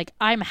service. Like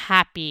I'm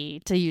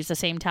happy to use the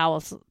same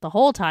towels the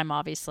whole time,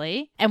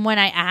 obviously. And when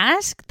I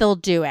ask, they'll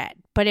do it.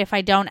 But if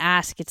I don't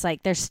ask, it's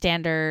like their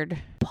standard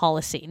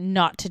policy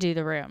not to do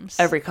the rooms.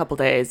 Every couple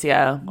days,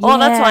 yeah. Well,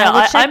 that's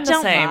why I'm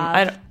the same.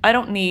 Love. I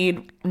don't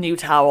need new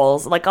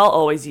towels. Like I'll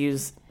always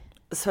use,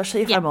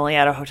 especially if I'm only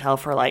at a hotel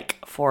for like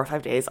 4 or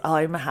 5 days,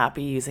 I'm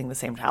happy using the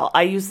same towel.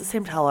 I use the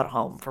same towel at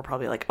home for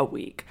probably like a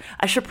week.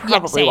 I should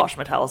probably wash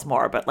my towels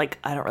more, but like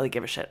I don't really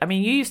give a shit. I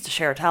mean, you used to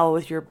share a towel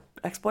with your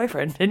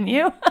ex-boyfriend, didn't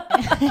you?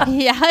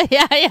 Yeah.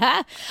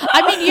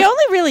 I mean, you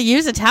only really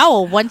use a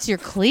towel once you're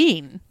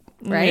clean.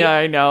 Right? Yeah,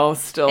 I know.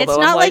 Still, it's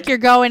though, not like you're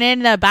going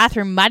in the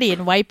bathroom muddy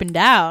and wiping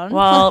down.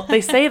 Well, they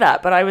say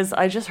that, but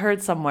I just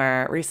heard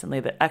somewhere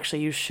recently that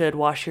actually you should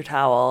wash your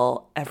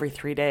towel every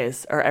 3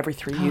 days or every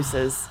 3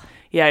 uses.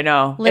 Yeah, I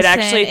know. Listen, it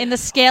actually, in the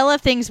scale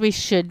of things we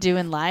should do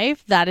in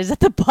life, that is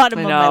at the bottom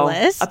of my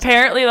list.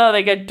 Apparently, though,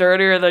 they get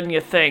dirtier than you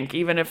think,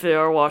 even if they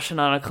are washing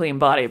on a clean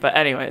body. But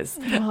anyways.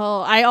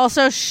 Well, I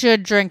also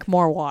should drink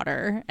more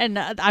water, and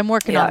I'm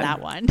working on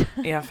that one.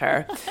 Yeah,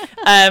 fair.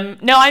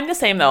 No, I'm the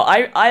same, though.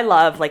 I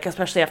love, like,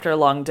 especially after a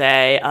long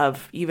day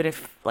of, even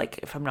if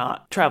I'm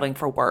not traveling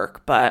for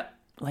work, but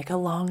like a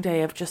long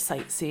day of just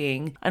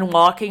sightseeing and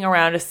walking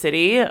around a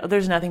city,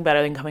 there's nothing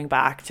better than coming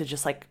back to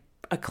just, like,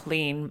 a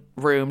clean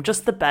room,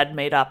 just the bed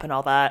made up and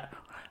all that.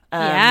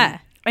 Yeah.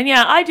 And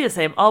yeah, I do the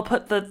same. I'll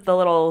put the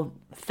little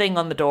thing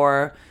on the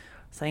door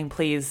saying,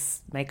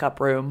 please make up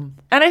room.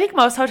 And I think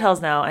most hotels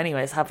now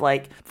anyways have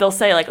like, they'll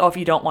say like, oh, if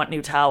you don't want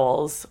new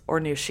towels or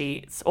new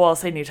sheets, well, I'll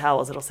say new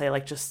towels. It'll say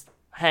like, just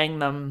hang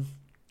them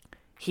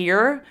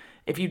here.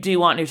 If you do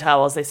want new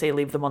towels, they say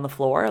leave them on the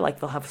floor.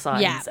 Like they'll have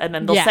signs. Yeah. And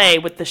then they'll say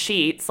with the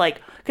sheets,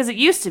 like, because it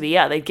used to be,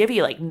 they'd give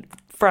you like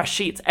fresh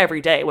sheets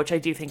every day, which I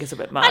do think is a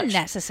bit much.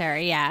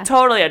 Unnecessary, yeah.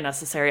 Totally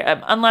unnecessary.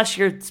 Unless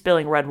you're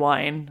spilling red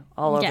wine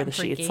all over the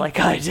sheets like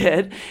I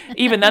did.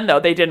 Even then, though,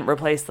 they didn't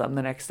replace them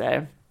the next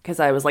day. Because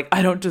I was like,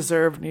 I don't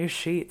deserve new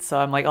sheets. So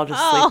I'm like, I'll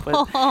just sleep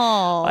with.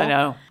 I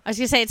know. I was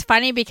going to say, it's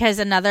funny because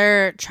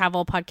another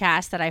travel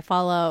podcast that I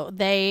follow,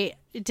 they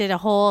did a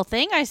whole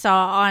thing I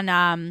saw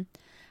on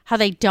how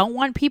they don't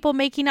want people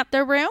making up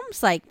their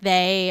rooms. Like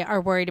they are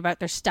worried about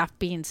their stuff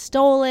being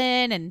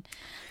stolen, and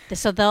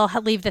so they'll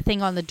leave the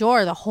thing on the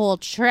door the whole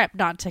trip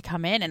not to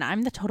come in. And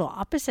I'm the total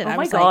opposite. Oh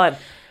my God.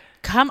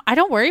 Like, I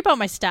don't worry about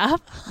my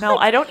stuff. No,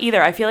 I don't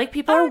either. I feel like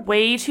people are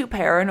way too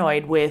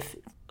paranoid with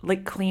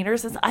like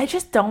cleaners. I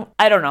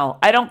don't know.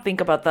 I don't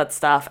think about that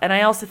stuff. And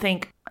I also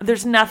think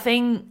there's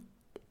nothing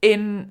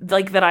in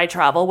like that I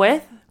travel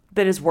with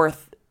that is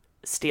worth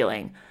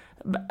stealing.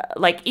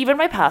 Like even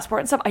my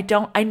passport and stuff,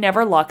 I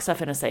never lock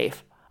stuff in a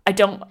safe.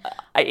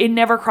 It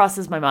never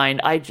crosses my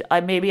mind.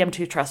 I maybe I'm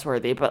too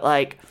trustworthy, but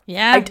like,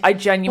 yeah, I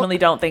genuinely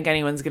don't think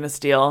anyone's going to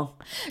steal.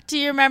 Do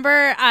you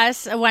remember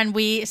us when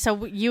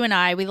you and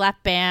I, we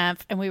left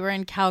Banff and we were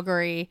in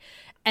Calgary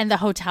and the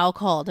hotel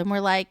called and we're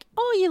like,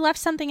 oh, you left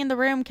something in the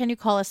room. Can you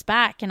call us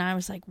back? And I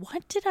was like,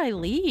 what did I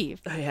leave?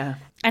 Oh, yeah.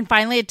 And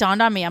finally it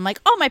dawned on me. I'm like,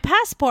 oh, my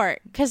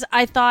passport. Because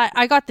I thought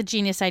I got the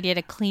genius idea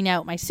to clean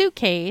out my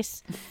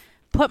suitcase,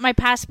 put my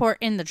passport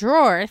in the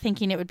drawer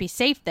thinking it would be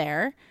safe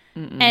there.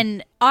 Mm-mm.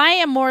 And I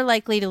am more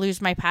likely to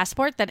lose my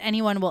passport than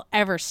anyone will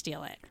ever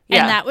steal it.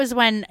 Yeah. And that was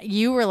when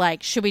you were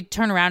like, should we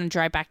turn around and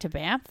drive back to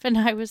Banff? And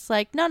I was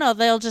like, no,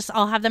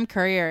 I'll have them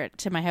courier it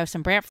to my house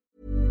in Banff.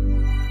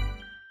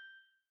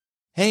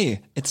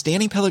 Hey, it's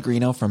Danny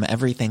Pellegrino from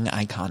Everything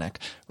Iconic.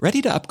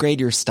 Ready to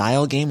upgrade your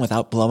style game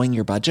without blowing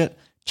your budget?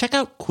 Check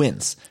out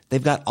Quince.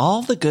 They've got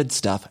all the good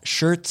stuff,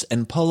 shirts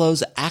and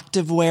polos,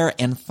 activewear,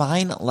 and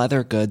fine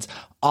leather goods,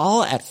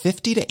 all at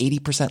 50 to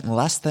 80%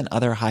 less than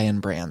other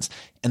high-end brands.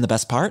 And the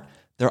best part?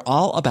 They're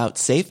all about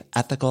safe,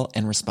 ethical,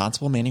 and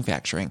responsible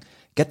manufacturing.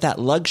 Get that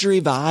luxury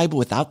vibe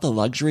without the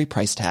luxury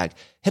price tag.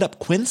 Hit up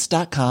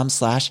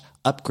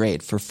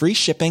quince.com/upgrade for free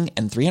shipping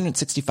and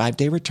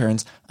 365-day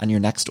returns on your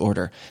next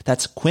order.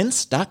 That's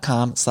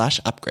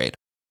quince.com/upgrade.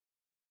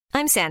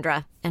 I'm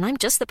Sandra, and I'm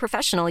just the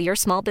professional your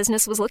small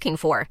business was looking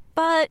for.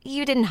 But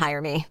you didn't hire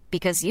me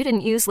because you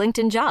didn't use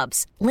LinkedIn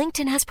Jobs.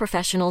 LinkedIn has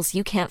professionals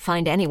you can't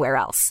find anywhere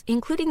else,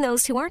 including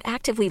those who aren't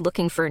actively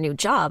looking for a new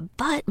job,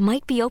 but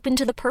might be open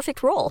to the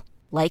perfect role,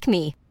 like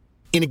me.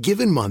 In a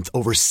given month,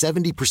 over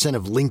 70%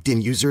 of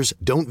LinkedIn users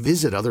don't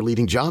visit other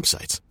leading job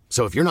sites.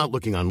 So if you're not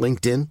looking on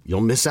LinkedIn,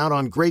 you'll miss out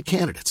on great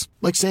candidates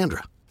like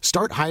Sandra.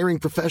 Start hiring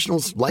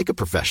professionals like a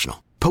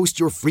professional. Post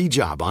your free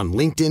job on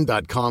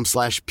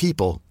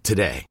linkedin.com/people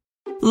today.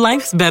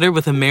 Life's better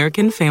with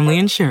American Family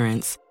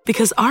Insurance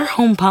because our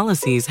home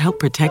policies help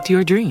protect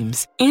your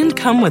dreams and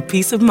come with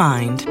peace of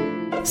mind.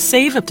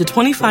 Save up to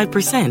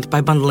 25% by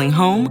bundling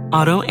home,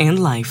 auto,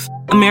 and life.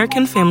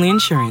 American Family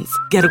Insurance.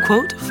 Get a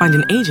quote, find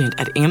an agent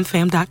at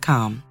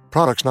amfam.com.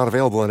 Products not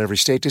available in every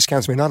state.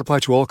 Discounts may not apply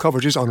to all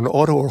coverages on an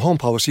auto or home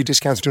policy.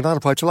 Discounts do not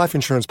apply to life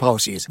insurance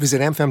policies.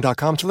 Visit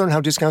amfam.com to learn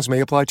how discounts may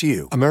apply to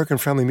you. American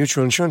Family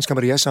Mutual Insurance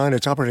Company SI and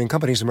its operating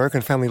companies,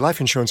 American Family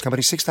Life Insurance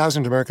Company,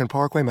 6000 American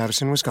Parkway,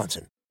 Madison,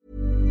 Wisconsin.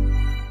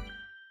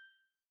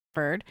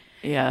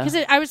 Yeah.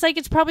 Because I was like,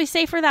 it's probably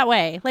safer that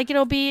way. Like,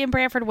 it'll be in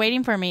Brantford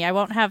waiting for me. I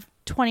won't have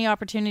 20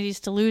 opportunities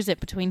to lose it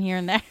between here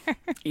and there.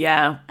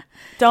 Yeah.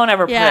 Don't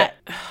ever put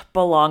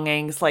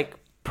belongings, like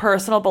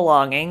personal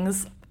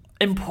belongings,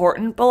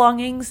 important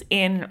belongings,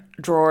 in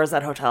drawers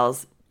at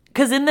hotels.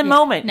 Because in the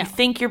moment, you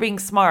think you're being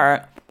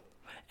smart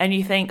and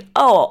you think,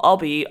 oh,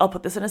 I'll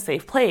put this in a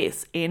safe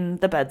place in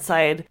the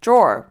bedside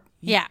drawer.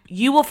 Yeah.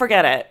 You will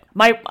forget it.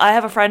 I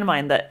have a friend of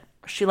mine that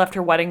she left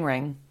her wedding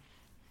ring.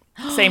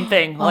 Same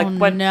thing. Like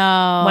went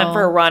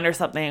for a run or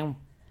something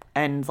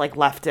and like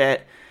left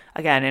it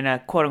again in a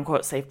quote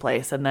unquote safe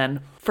place and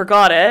then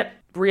forgot it,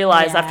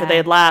 realized after they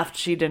had left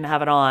she didn't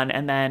have it on,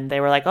 and then they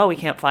were like, oh, we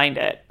can't find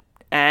it.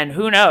 And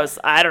who knows?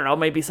 I don't know.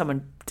 Maybe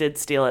someone did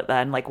steal it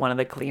then, like one of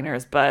the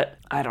cleaners, but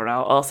I don't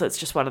know. Also, it's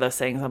just one of those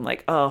things. I'm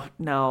like, oh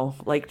no,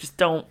 like just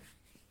don't.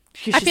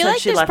 I feel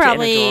like there's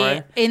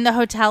probably in the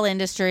hotel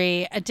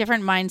industry a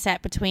different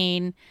mindset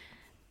between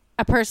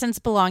a person's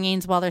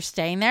belongings while they're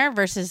staying there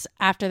versus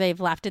after they've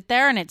left it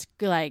there, and it's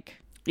like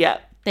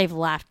they've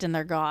left and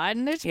they're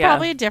gone. There's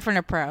probably a different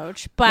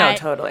approach, but no,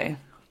 totally.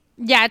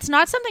 Yeah, it's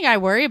not something I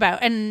worry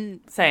about,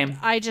 and same.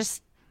 I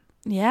just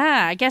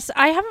I guess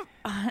I have.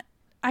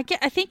 I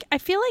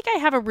feel like I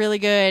have a really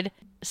good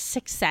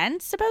sixth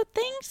sense about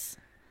things.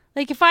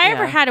 Like if I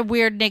ever had a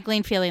weird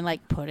niggling feeling,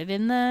 like put it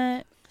in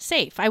the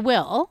safe, I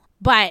will.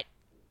 But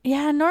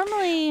yeah,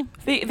 normally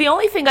the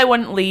only thing I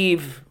wouldn't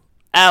leave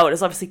out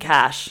is obviously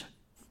cash,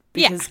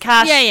 because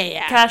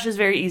cash is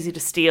very easy to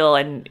steal,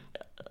 and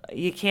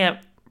you can't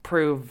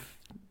prove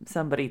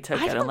somebody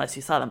took it unless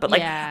you saw them. But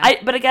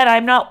but again,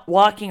 I'm not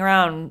walking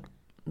around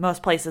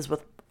most places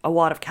with a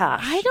wad of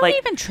cash. I don't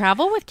even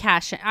travel with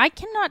cash. I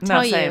cannot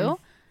tell you.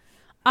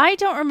 I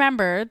don't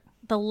remember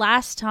the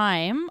last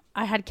time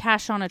I had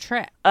cash on a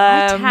trip.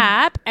 I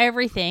tap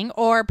everything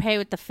or pay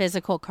with the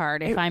physical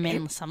card if I'm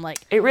in some like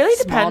it really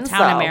small depends,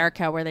 town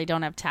America where they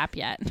don't have tap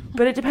yet.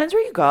 But it depends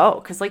where you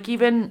go, because like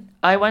even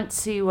I went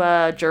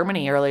to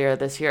Germany earlier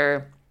this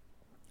year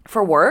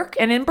for work,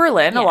 and in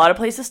Berlin a lot of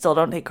places still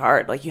don't take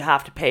card. Like you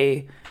have to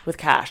pay with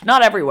cash.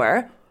 Not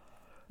everywhere.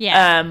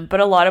 Yeah. But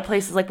a lot of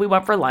places, like we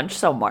went for lunch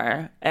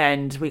somewhere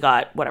and we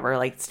got whatever,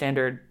 like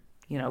standard,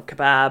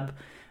 kebab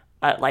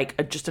at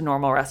like just a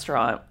normal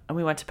restaurant, and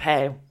we went to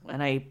pay,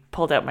 and I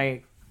pulled out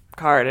my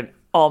card, and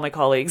all my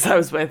colleagues I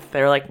was with,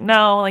 they were like,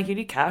 no, like you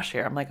need cash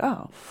here. I'm like,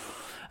 oh.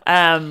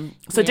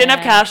 So didn't have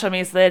cash on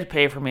me, so they had to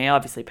pay for me. I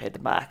obviously paid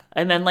them back.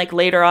 And then like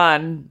later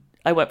on,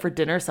 I went for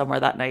dinner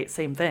somewhere that night,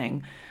 same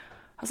thing.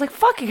 I was like,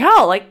 fucking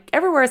hell, like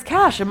everywhere is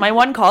cash. And my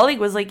one colleague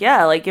was like,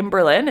 yeah, like in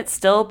Berlin, it's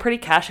still pretty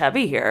cash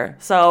heavy here.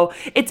 So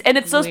it's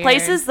those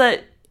places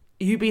that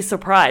you'd be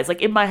surprised.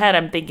 Like in my head,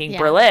 I'm thinking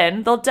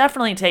Berlin, they'll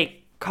definitely take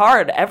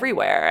card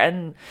everywhere.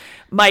 And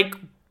my,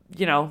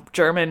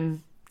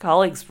 German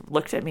colleagues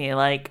looked at me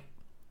like,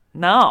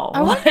 no,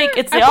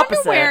 it's the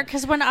opposite.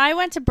 Because when I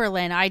went to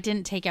Berlin, I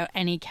didn't take out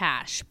any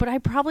cash, but I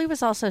probably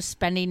was also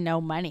spending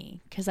no money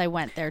because I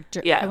went there.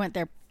 I went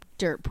there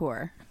dirt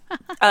poor.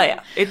 Oh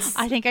yeah,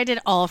 I think I did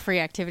all free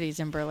activities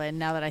in Berlin.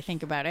 Now that I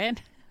think about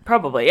it,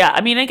 probably yeah.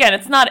 I mean, again,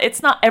 it's not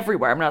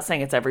everywhere. I'm not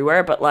saying it's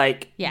everywhere, but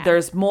like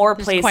there's more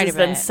places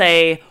than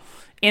say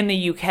in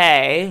the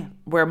UK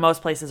where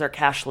most places are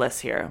cashless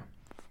here.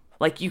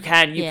 Like you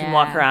can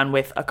walk around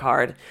with a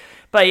card,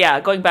 but yeah,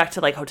 going back to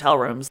like hotel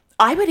rooms,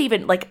 I would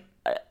even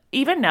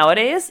even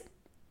nowadays,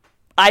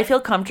 I feel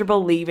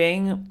comfortable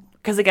leaving.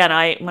 Because again,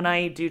 when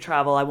I do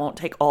travel, I won't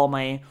take all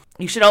my...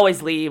 You should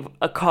always leave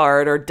a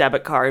card or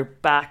debit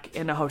card back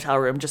in a hotel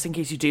room just in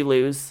case you do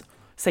lose,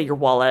 say, your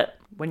wallet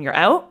when you're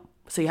out.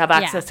 So you have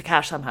access to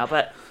cash somehow.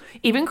 But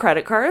even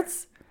credit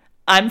cards,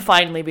 I'm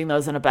fine leaving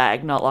those in a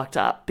bag, not locked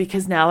up.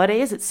 Because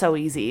nowadays it's so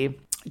easy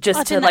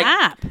just it's in the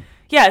app.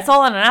 Yeah, it's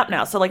all on an app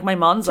now. So like my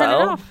Turn it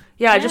Monzo, off.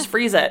 I just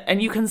freeze it.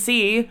 And you can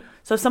see,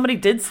 so if somebody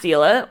did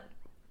steal it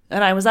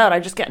and I was out, I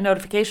just get a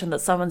notification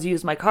that someone's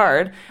used my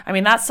card. I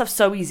mean, that stuff's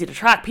so easy to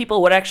track.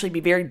 People would actually be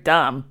very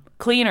dumb.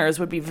 Cleaners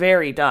would be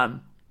very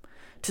dumb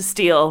to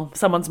steal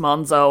someone's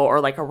Monzo or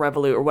like a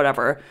Revolut or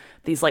whatever,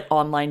 these like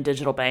online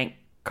digital bank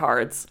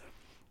cards,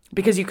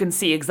 because you can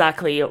see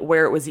exactly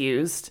where it was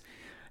used.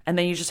 And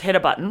then you just hit a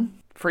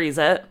button, freeze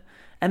it.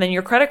 And then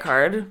your credit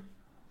card,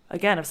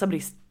 again, if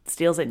somebody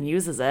steals it and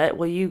uses it,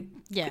 well,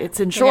 it's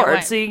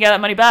insured, so you can get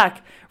that money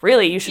back.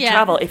 Really, you should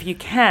travel. If you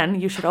can,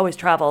 you should always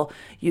travel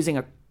using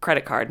a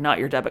credit card, not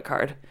your debit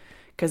card.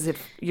 Because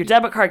if your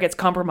debit card gets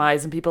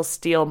compromised and people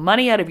steal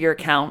money out of your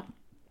account,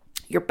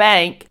 your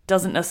bank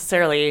doesn't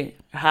necessarily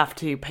have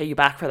to pay you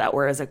back for that,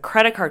 whereas a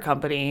credit card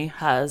company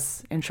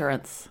has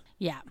insurance.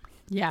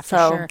 Yeah, for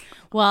sure.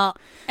 Well,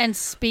 and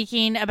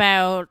speaking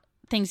about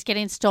things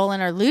getting stolen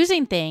or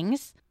losing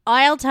things,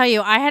 I'll tell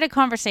you, I had a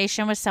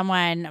conversation with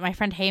someone, my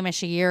friend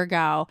Hamish, a year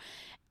ago.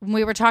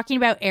 We were talking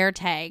about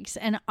AirTags,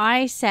 and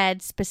I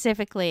said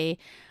specifically,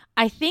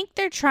 I think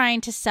they're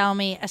trying to sell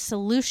me a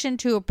solution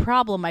to a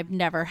problem I've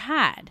never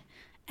had.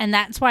 And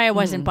that's why I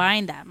wasn't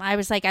buying them. I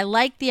was like, I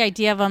like the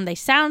idea of them. They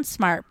sound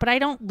smart, but I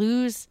don't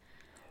lose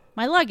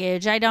my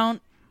luggage.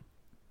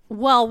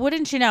 Well,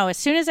 wouldn't you know, as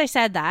soon as I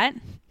said that,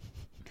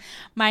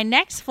 my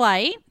next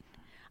flight,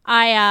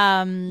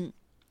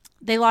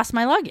 they lost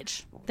my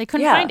luggage. They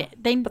couldn't find it.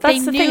 They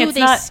knew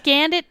they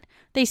scanned it.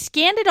 They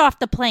scanned it off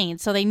the plane,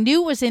 so they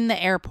knew it was in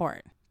the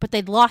airport, but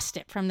they'd lost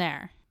it from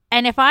there.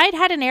 And if I'd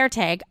had an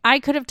AirTag, I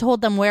could have told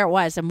them where it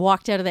was and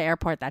walked out of the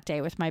airport that day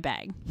with my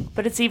bag.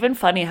 But it's even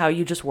funny how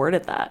you just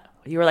worded that.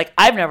 You were like,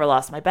 I've never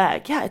lost my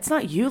bag. Yeah, it's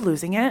not you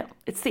losing it.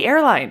 It's the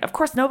airline. Of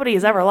course, nobody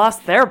has ever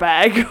lost their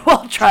bag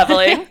while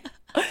traveling.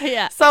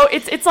 Yeah. So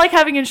it's like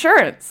having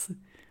insurance.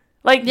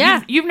 Like,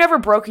 you've never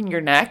broken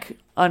your neck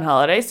on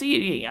holiday, so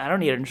I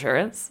don't need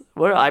insurance.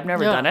 I've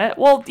never done it.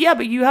 Well, yeah,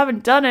 but you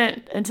haven't done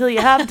it until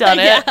you have done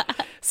it.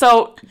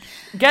 So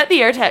get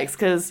the AirTags,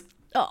 because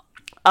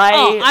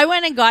I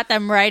went and got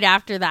them right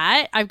after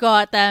that. I've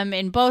got them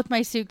in both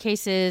my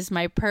suitcases,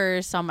 my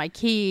purse, on my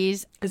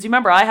keys. Because you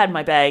remember I had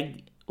my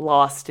bag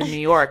lost in New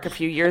York a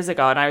few years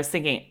ago, and I was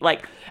thinking,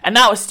 like, and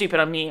that was stupid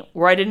on me,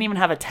 where I didn't even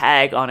have a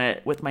tag on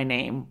it with my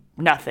name.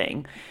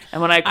 Nothing.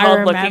 And when I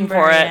called looking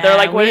for it, they're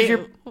like, what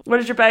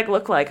does your bag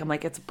look like? I'm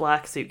like, it's a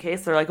black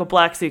suitcase. They're like, a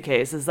black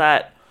suitcase, is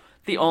that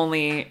the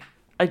only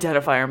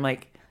identifier? I'm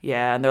like,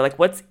 yeah. And they're like,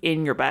 what's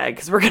in your bag?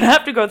 Because we're gonna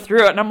have to go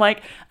through it. And I'm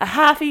like, a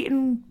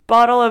half-eaten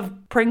bottle of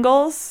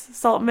Pringles,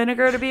 salt and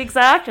vinegar to be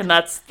exact. And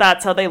that's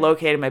how they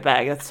located my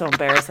bag. That's so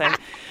embarrassing.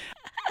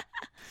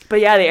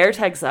 But yeah, the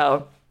AirTags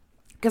though,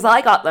 because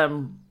I got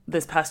them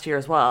this past year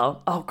as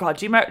well. Oh God,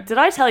 did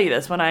I tell you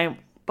this when I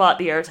bought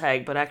the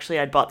AirTag, but actually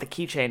I'd bought the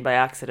keychain by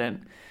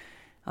accident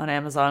on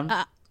Amazon?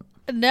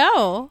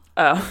 No.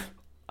 Oh.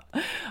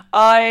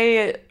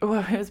 It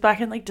was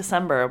back in like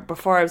December,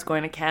 before I was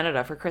going to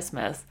Canada for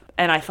Christmas.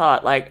 And I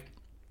thought, like,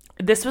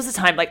 this was a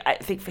time, like, I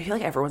feel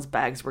like everyone's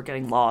bags were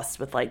getting lost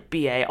with like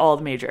BA, all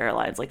the major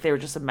airlines. Like, they were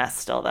just a mess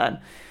still then.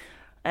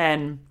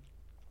 And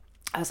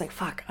I was like,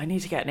 fuck, I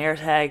need to get an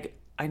AirTag.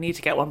 I need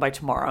to get one by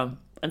tomorrow.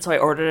 And so I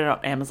ordered it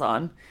on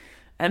Amazon.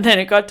 And then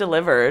it got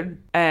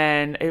delivered,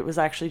 and it was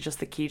actually just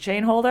the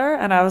keychain holder.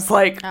 And I was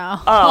like,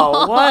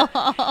 oh,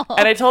 what?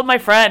 And I told my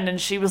friend, and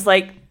she was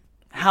like,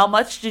 how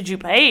much did you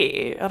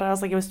pay? And I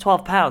was like, it was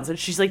 £12. And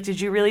she's like, did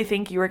you really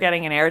think you were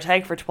getting an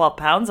AirTag for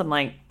 £12? I'm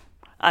like,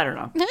 I don't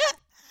know.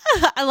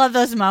 I love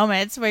those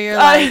moments where you're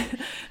like,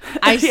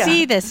 I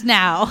see this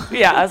now.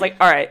 Yeah, I was like,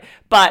 all right.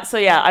 But so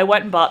yeah, I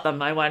went and bought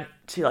them. I went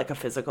to like a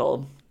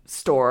physical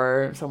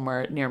store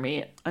somewhere near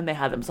me, and they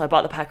had them. So I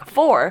bought the pack of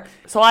 4.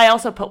 So I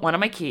also put one of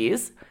my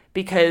keys,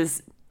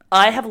 because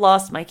I have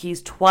lost my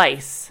keys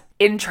twice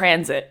in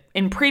transit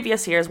in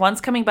previous years. Once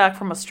coming back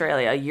from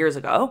Australia years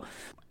ago,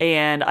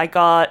 and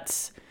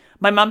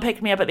my mom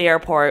picked me up at the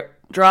airport,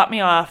 dropped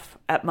me off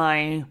at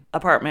my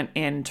apartment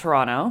in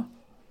Toronto,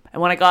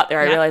 and when I got there,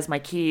 I realized my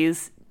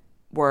keys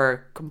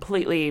were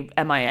completely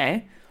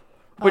MIA,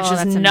 which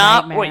is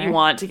not what you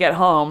want to get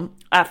home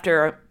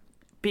after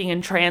being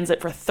in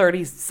transit for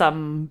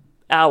 30-some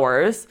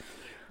hours.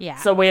 Yeah.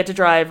 So we had to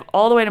drive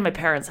all the way to my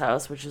parents'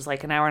 house, which is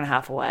like an hour and a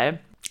half away,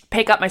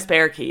 pick up my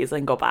spare keys,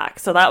 and go back.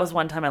 So that was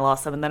one time I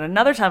lost them. And then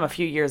another time a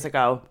few years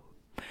ago,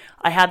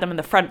 I had them in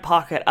the front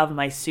pocket of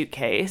my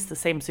suitcase, the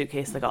same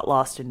suitcase that got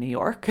lost in New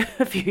York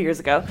a few years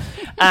ago.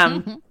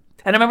 And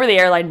I remember the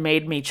airline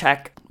made me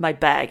check my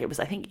bag. It was,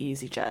 I think,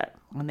 EasyJet.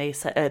 And they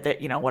said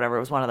that, whatever,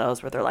 it was one of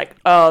those where they're like,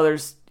 oh,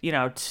 there's,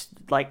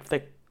 like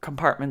the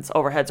compartments,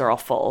 overheads are all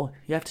full.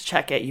 You have to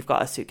check it. You've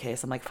got a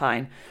suitcase. I'm like,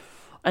 fine.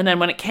 And then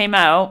when it came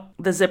out,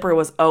 the zipper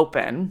was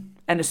open.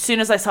 And as soon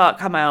as I saw it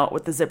come out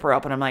with the zipper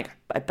open, I'm like,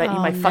 I bet you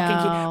my fucking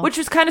key. Which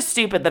was kind of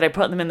stupid that I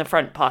put them in the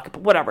front pocket,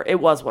 but whatever. It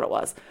was what it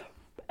was.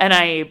 And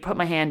I put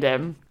my hand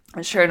in,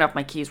 And sure enough,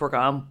 my keys were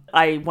gone.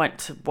 I went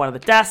to one of the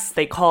desks.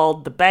 They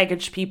called the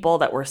baggage people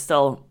that were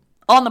still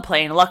on the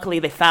plane. Luckily,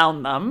 they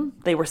found them.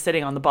 They were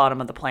sitting on the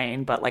bottom of the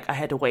plane, but like I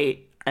had to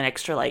wait an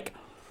extra it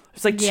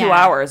was like 2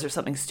 hours or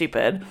something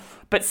stupid.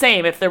 But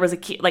same, if there was a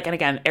key, like, and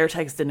again,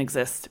 AirTags didn't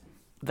exist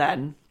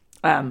then.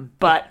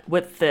 But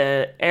with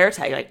the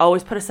AirTag, like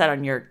always put a set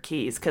on your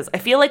keys, because I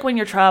feel like when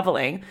you're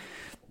traveling,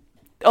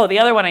 the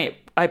other one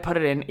I put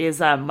it in is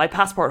my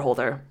passport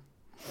holder.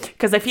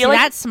 Because I feel like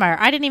that's smart.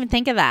 I didn't even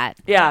think of that.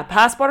 Yeah,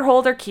 passport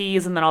holder,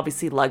 keys, and then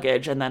obviously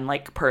luggage, and then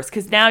like purse.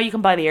 Because now you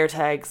can buy the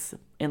AirTags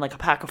in like a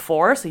pack of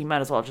 4, so you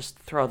might as well just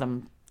throw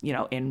them,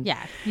 in.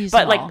 Yeah,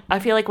 but like I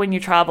feel like when you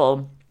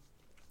travel,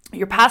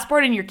 your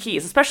passport and your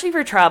keys, especially if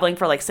you're traveling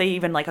for like say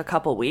even like a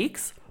couple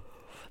weeks,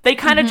 they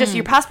kind of just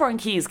your passport and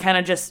keys kind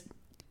of just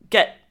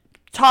get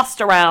tossed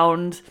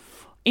around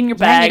in your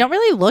bag. Yeah, you don't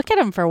really look at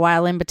them for a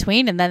while in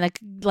between, and then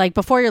like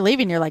before you're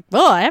leaving, you're like,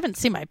 oh, I haven't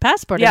seen my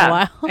passport in a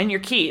while. And your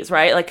keys,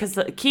 right? Like, because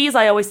the keys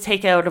I always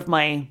take out of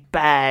my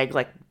bag,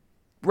 like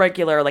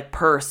regular like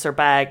purse or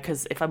bag,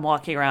 because if I'm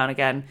walking around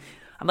again,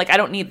 I'm like, I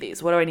don't need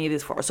these. What do I need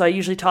these for? So I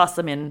usually toss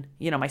them in,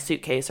 my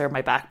suitcase or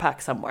my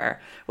backpack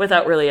somewhere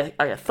without really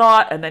a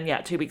thought. And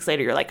then 2 weeks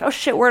later, you're like, oh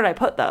shit, where did I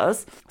put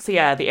those? So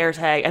yeah, the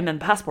AirTag, and then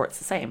the passport's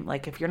the same.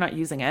 Like if you're not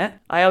using it,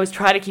 I always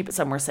try to keep it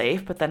somewhere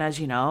safe. But then as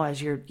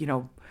you're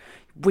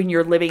when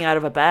you're living out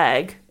of a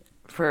bag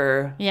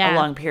for a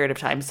long period of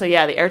time. So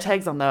yeah, the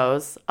AirTags on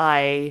those,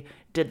 I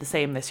did the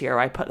same this year.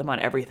 I put them on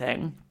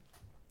everything.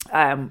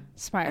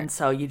 Smart. And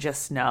so you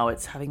just know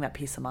it's having that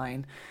peace of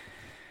mind.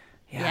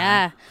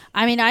 Yeah.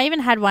 I mean, I even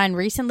had one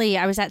recently.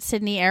 I was at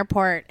Sydney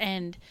Airport,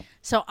 and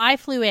so I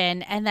flew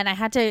in, and then I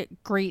had to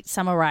greet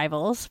some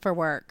arrivals for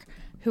work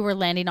who were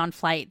landing on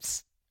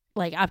flights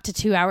like up to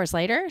 2 hours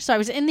later. So I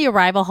was in the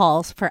arrival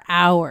halls for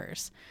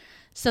hours.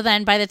 So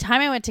then by the time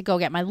I went to go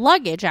get my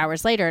luggage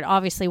hours later, it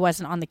obviously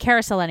wasn't on the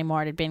carousel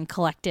anymore. It had been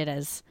collected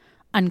as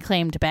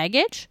unclaimed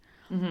baggage.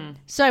 Mm-hmm.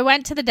 So I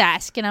went to the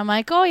desk, and I'm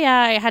like, oh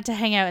yeah, I had to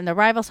hang out in the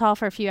arrivals hall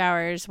for a few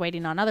hours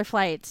waiting on other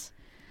flights.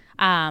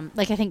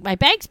 I think my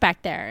bag's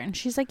back there. And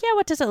she's like, yeah,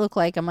 what does it look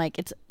like? I'm like,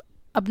 it's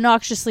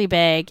obnoxiously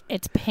big.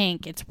 It's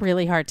pink. It's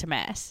really hard to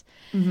miss.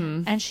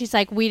 Mm-hmm. And she's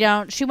like,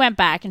 she went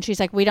back and she's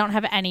like, we don't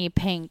have any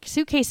pink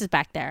suitcases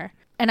back there.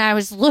 And I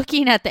was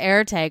looking at the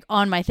AirTag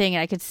on my thing,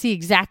 and I could see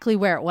exactly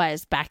where it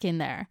was back in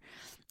there.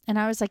 And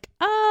I was like,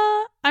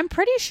 I'm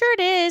pretty sure it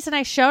is. And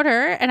I showed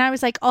her, and I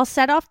was like, I'll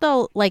set off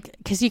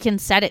because you can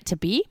set it to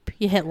beep.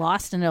 You hit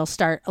lost and it'll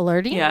start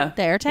alerting the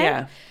AirTag.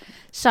 Yeah.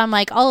 So I'm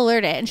like, I'll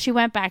alert it. And she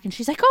went back and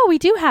she's like, oh, we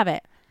do have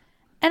it.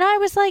 And I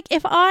was like,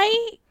 if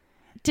I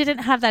didn't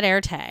have that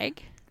AirTag,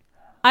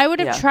 I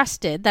would have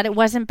trusted that it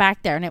wasn't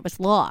back there and it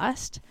was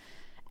lost.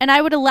 And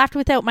I would have left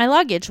without my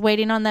luggage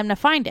waiting on them to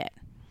find it.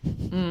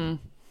 Mm.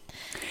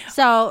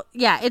 So,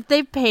 yeah,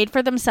 they've paid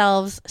for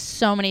themselves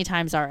so many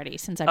times already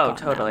since I've gotten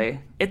totally.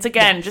 them. It's,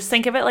 again, just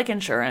think of it like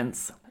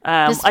insurance.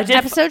 This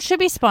episode should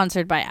be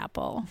sponsored by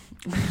Apple.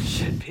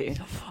 Should be.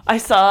 I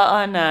saw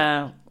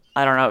on...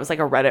 I don't know, it was like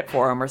a Reddit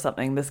forum or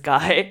something, this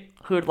guy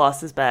who had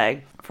lost his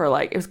bag for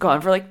it was gone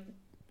for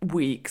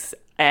weeks,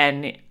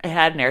 and it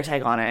had an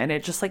AirTag on it, and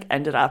it just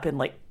ended up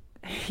in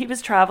he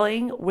was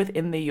traveling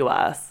within the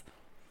US.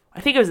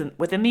 I think it was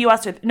within the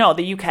US,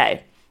 the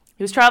UK.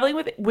 He was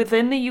traveling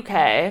within the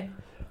UK.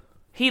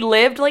 He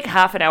lived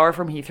half an hour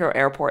from Heathrow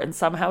Airport, and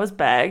somehow his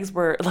bags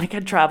were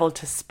had traveled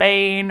to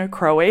Spain,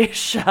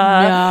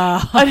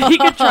 Croatia, and he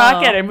could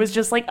track it and was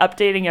just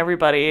updating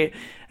everybody.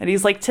 And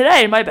he's like,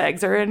 today my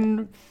bags are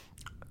in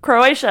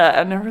Croatia.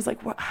 And everyone's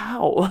like, what?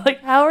 How?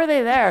 How are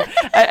they there?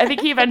 I think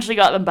he eventually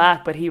got them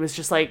back, but he was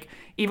just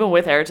even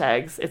with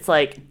AirTags, it's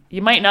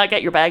you might not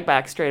get your bag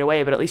back straight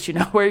away, but at least you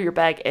know where your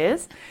bag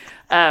is.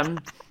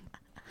 And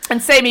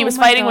same, he was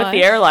fighting with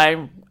the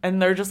airline,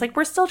 and they're just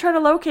we're still trying to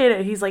locate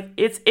it. He's like,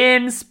 it's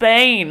in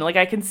Spain.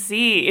 I can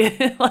see.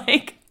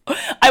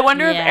 I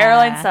wonder if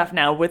airline stuff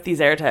now with these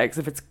AirTags,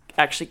 if it's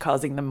actually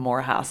causing them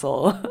more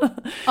hassle.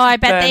 I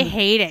bet they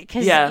hate it,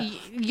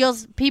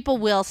 because people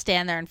will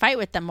stand there and fight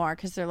with them more,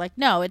 because they're like,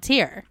 no, it's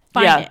here,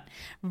 find it,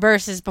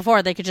 versus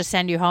before they could just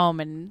send you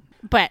home.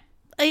 But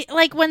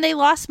when they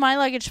lost my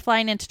luggage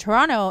flying into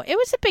Toronto, it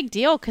was a big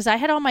deal, because I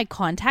had all my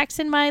contacts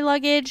in my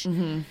luggage,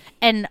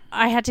 and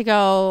I had to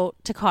go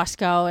to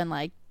Costco, and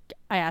I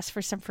asked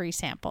for some free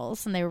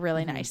samples, and they were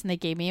really nice, and they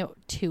gave me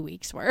 2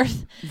 weeks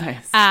worth.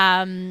 Nice.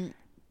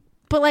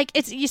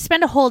 But you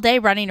spend a whole day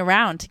running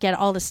around to get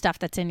all the stuff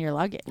that's in your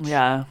luggage.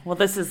 Yeah. Well,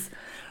 this is,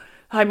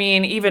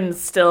 even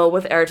still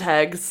with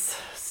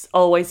AirTags,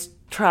 always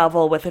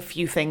travel with a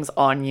few things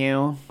on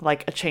you,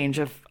 like a change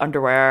of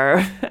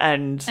underwear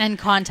and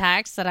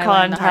contacts that I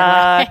learned the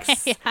hard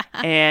way.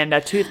 And a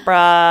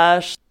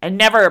toothbrush, and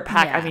never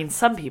pack. Yeah.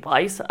 Some people.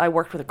 I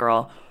worked with a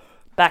girl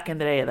back in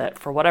the day that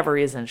for whatever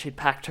reason she'd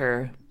packed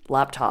her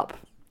laptop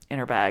in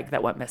her bag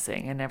that went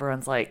missing, and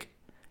everyone's like,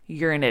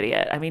 "You're an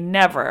idiot."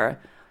 Never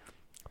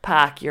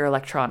pack your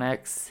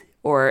electronics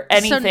or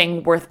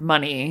anything worth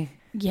money.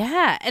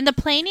 Yeah, and the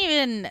plane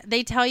even,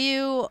 they tell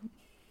you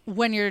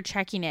when you're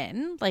checking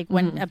in, like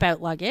when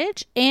about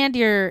luggage, and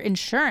your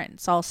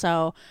insurance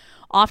also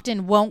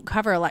often won't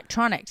cover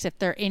electronics if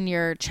they're in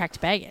your checked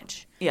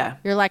baggage. Yeah.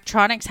 Your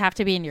electronics have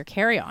to be in your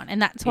carry-on.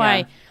 And that's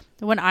why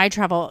when I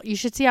travel, you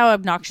should see how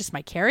obnoxious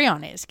my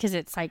carry-on is, because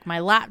it's like my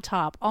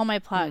laptop, all my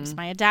plugs,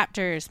 my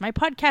adapters, my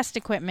podcast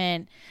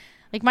equipment.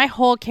 Like my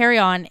whole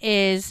carry-on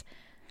is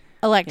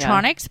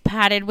electronics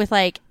padded with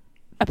like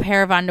a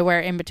pair of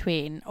underwear in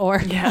between,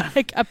 or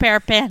like a pair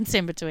of pants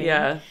in between.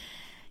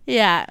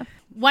 Yeah.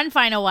 One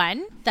final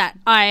one that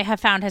I have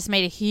found has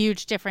made a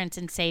huge difference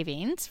in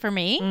savings for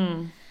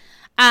me.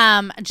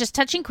 Just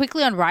touching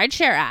quickly on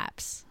rideshare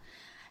apps.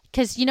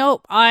 Because, you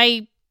know,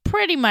 I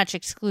pretty much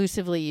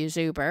exclusively use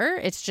Uber.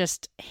 It's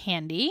just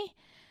handy.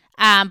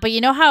 But you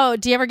know how,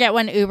 do you ever get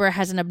when Uber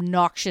has an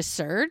obnoxious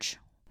surge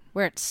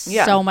where it's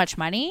so much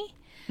money?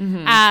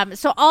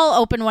 So I'll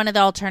open one of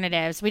the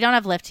alternatives. We don't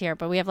have Lyft here,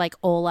 but we have like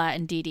Ola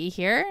and Didi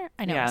here.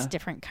 I know it's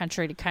different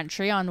country to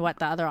country on what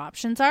the other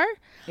options are.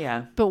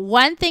 Yeah. But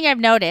one thing I've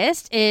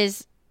noticed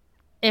is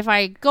if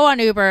I go on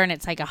Uber and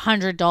it's like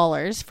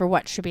 $100 for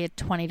what should be a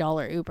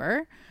 $20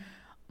 Uber,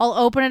 I'll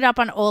open it up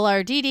on Ola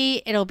or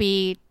Didi. It'll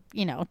be,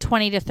 you know,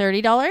 $20 to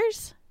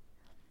 $30.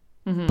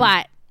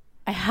 But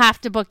I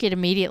have to book it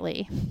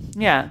immediately.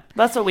 Yeah,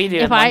 that's what we do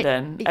in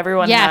London.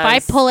 Everyone if I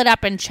has... pull it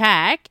up and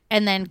check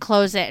and then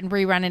close it and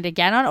rerun it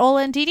again on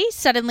Ola and Didi,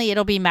 suddenly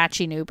it'll be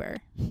matching Uber.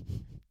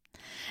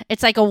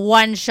 It's like a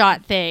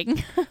one-shot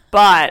thing.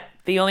 But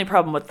the only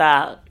problem with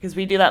that, because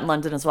we do that in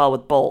London as well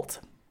with Bolt,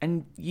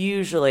 and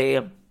usually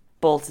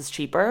Bolt is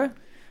cheaper.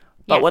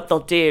 But what they'll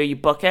do, you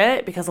book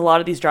it, because a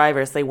lot of these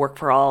drivers, they work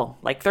for all,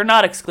 like they're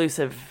not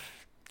exclusive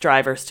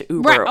drivers to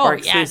Uber or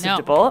exclusive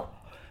to Bolt,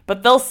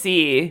 but they'll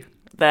see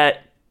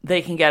that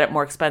they can get it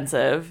more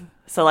expensive.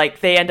 So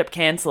like they end up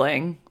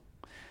canceling.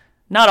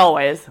 Not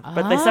always,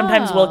 but they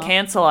sometimes will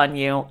cancel on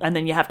you, and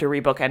then you have to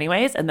rebook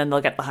anyways, and then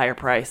they'll get the higher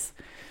price.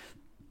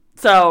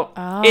 So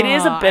it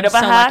is a bit of a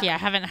hack. Lucky I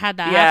haven't had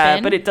that happen.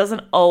 happen. But it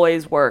doesn't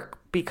always work,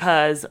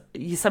 because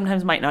you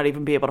sometimes might not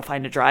even be able to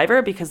find a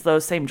driver, because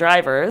those same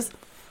drivers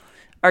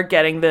are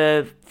getting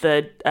the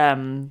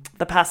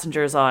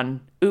passengers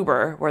on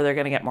Uber, where they're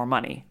going to get more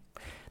money.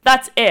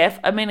 That's if,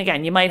 I mean,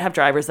 again, you might have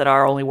drivers that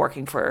are only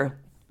working for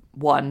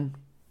one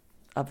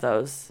of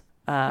those.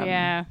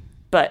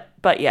 But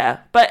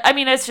I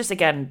mean, it's just,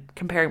 again,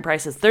 comparing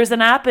prices. There's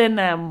an app in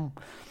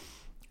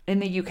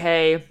the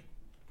UK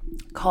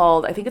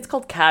called, I think it's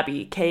called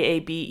Cabby,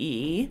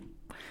 Kabe.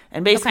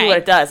 And basically what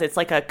it does, it's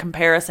like a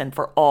comparison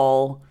for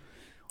all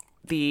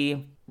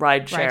the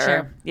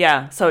rideshare.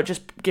 Yeah. So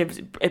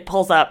it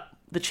pulls up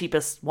the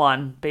cheapest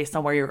one based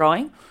on where you're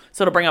going.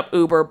 So it'll bring up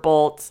Uber,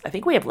 Bolt. I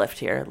think we have Lyft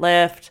here.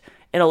 Lyft.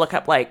 It'll look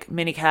up like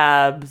mini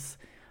cabs,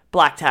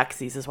 black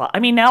taxis as well. I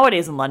mean,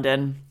 nowadays in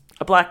London,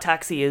 a black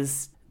taxi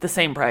is the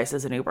same price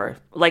as an Uber.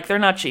 Like, they're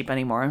not cheap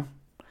anymore.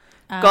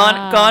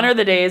 Gone are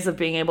the days of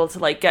being able to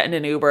like get in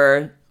an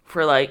Uber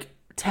for like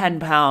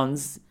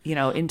 £10, you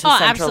know, into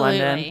central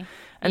London.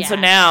 And so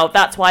now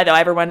that's why though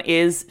everyone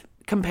is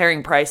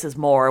comparing prices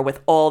more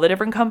with all the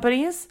different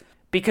companies,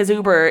 because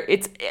Uber,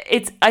 it's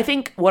I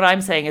think what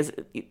I'm saying is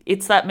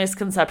it's that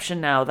misconception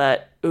now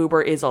that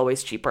Uber is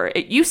always cheaper.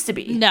 It used to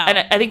be. No. And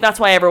I think that's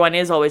why everyone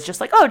is always just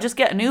like, oh, just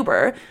get an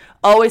Uber.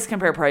 Always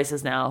compare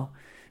prices now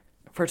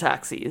for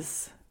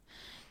taxis.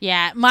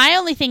 Yeah. My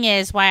only thing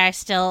is why I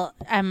still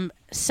am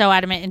so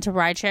adamant into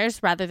ride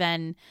shares rather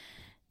than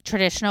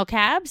traditional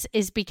cabs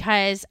is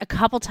because a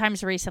couple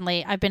times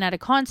recently I've been at a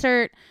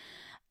concert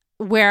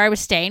where I was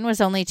staying was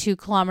only 2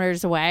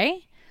 kilometers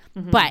away,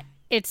 but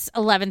it's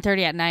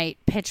 11:30 at night,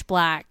 pitch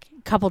black,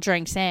 couple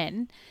drinks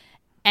in,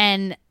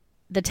 and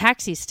the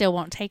taxi still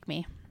won't take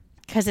me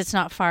because it's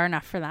not far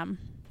enough for them.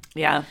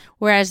 Yeah.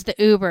 Whereas the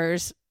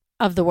Ubers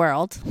of the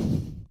world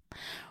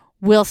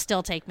will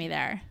still take me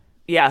there.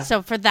 Yeah.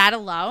 So for that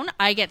alone,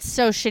 I get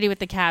so shitty with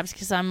the cabs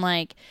because I'm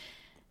like,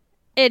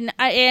 and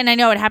I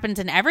know it happens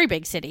in every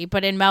big city,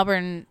 but in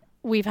Melbourne,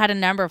 we've had a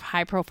number of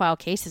high-profile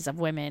cases of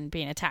women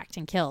being attacked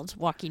and killed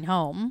walking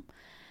home.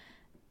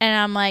 And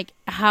I'm like,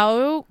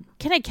 how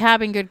can a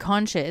cab in good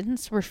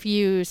conscience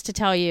refuse to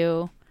tell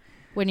you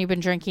when you've been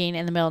drinking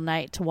in the middle of the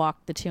night to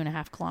walk the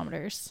 2.5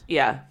 kilometers?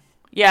 Yeah.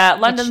 Yeah,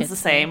 London's the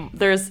same.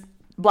 There's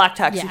black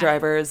taxi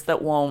drivers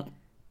that won't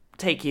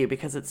take you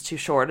because it's too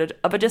short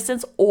of a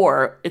distance,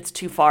 or it's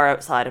too far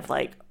outside of,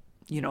 like,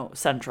 you know,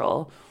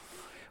 central.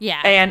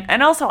 Yeah.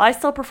 And also, I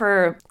still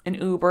prefer an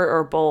Uber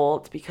or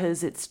Bolt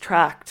because it's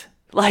tracked.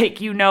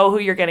 Like, you know who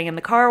you're getting in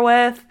the car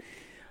with.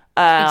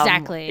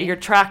 Exactly. You're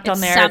tracked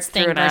on there. It's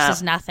through an app.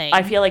 Versus nothing.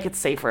 I feel like it's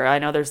safer. I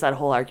know there's that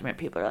whole argument.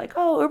 People are like,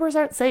 oh, Ubers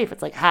aren't safe.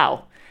 It's like,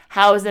 how?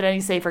 How is it any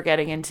safer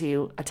getting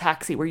into a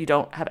taxi where you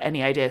don't have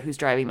any idea who's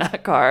driving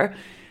that car?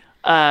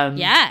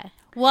 Yeah.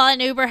 Well, an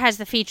Uber has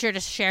the feature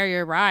to share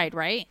your ride,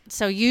 right?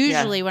 So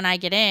usually when I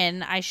get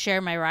in, I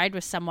share my ride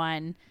with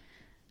someone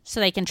so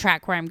they can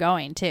track where I'm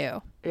going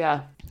too.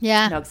 Yeah.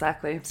 Yeah. No,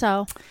 exactly.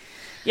 So.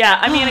 Yeah,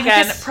 I mean,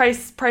 again,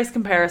 price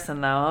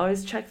comparison, though.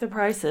 Always check the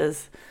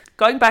prices.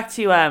 Going back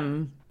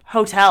to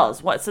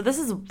hotels. So this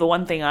is the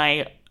one thing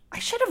I I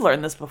should have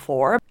learned this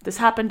before. This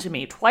happened to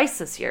me twice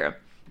this year.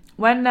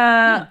 When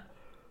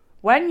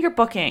you're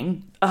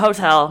booking a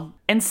hotel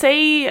and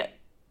say,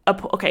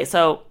 okay,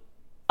 so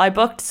I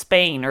booked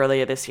Spain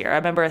earlier this year. I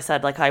remember I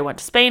said, like, I went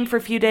to Spain for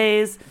a few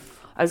days.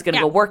 I was going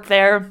to go work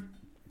there.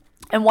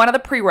 And one of the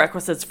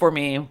prerequisites for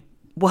me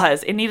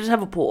was it needed to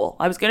have a pool.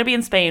 I was going to be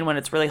in Spain when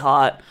it's really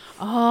hot.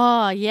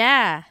 Oh,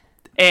 yeah.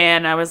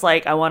 And I was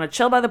like, I want to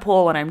chill by the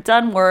pool when I'm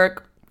done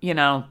work, you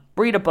know,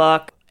 read a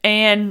book.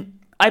 And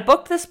I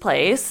booked this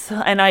place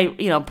and I,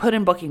 you know, put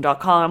in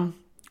booking.com,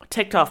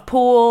 ticked off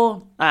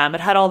pool.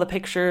 It had all the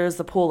pictures.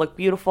 The pool looked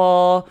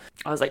beautiful.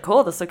 I was like,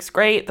 cool, this looks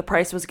great. The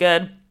price was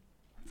good.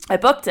 I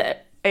booked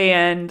it.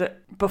 And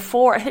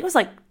before, I think it was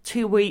like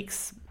 2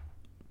 weeks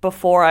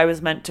before I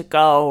was meant to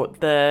go,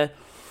 the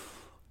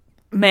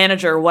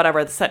manager or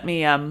whatever sent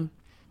me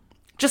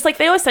just like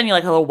they always send you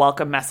like a little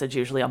welcome message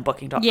usually on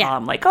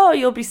booking.com, like, oh,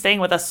 you'll be staying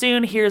with us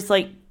soon, here's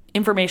like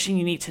information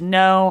you need to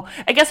know.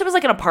 I guess it was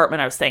like an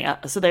apartment I was staying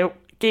at, so they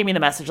gave me the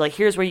message like,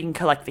 here's where you can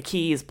collect the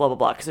keys, blah blah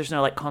blah, because there's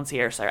no like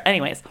concierge there.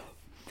 Anyways,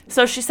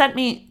 so she sent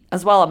me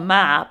as well a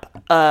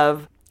map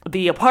of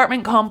the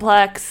apartment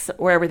complex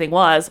where everything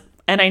was,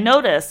 and I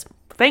noticed,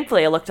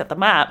 thankfully I looked at the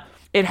map,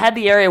 it had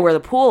the area where the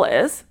pool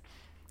is,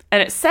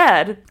 and it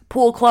said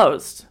pool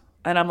closed.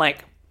 And I'm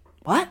like,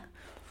 what?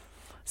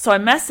 So I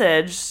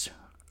messaged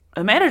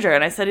a manager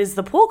and I said, is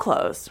the pool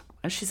closed?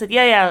 And she said,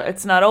 yeah,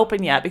 it's not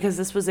open yet because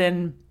this was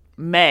in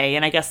May.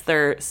 And I guess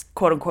their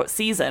quote unquote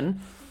season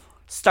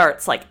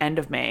starts like end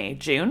of May,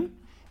 June.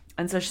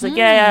 And so she's like,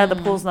 yeah, the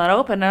pool's not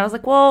open. And I was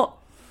like, well,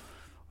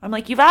 I'm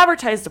like, you've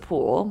advertised a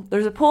pool.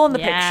 There's a pool in the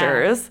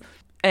pictures.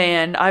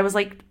 And I was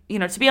like, you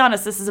know, to be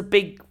honest, this is a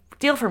big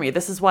deal for me.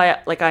 This is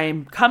why like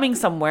I'm coming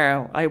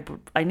somewhere.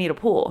 I need a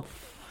pool.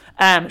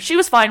 She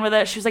was fine with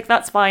it. She was like,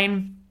 that's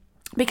fine.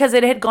 Because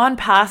it had gone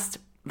past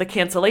the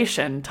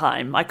cancellation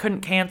time. I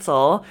couldn't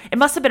cancel. It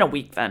must have been a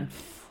week then.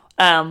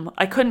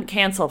 I couldn't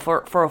cancel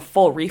for a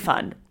full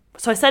refund.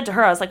 So I said to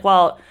her, I was like,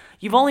 well,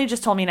 you've only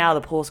just told me now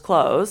the pool's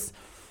closed.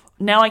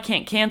 Now I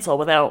can't cancel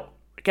without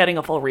getting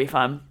a full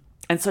refund.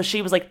 And so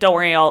she was like, don't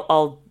worry,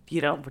 I'll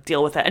you know,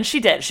 deal with it. And she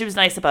did. She was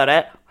nice about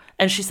it.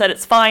 And she said,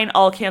 it's fine.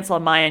 I'll cancel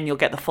on my end. You'll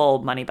get the full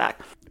money back.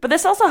 But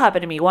this also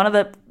happened to me. One of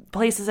the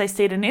places I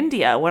stayed in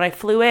India, when I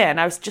flew in,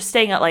 I was just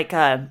staying at like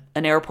an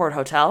airport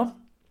hotel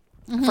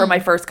for my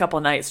first couple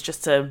of nights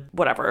just to,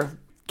 whatever,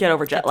 get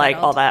over jet lag,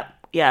 all that.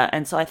 Yeah.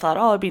 And so I thought,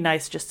 oh, it'd be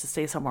nice just to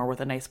stay somewhere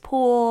with a nice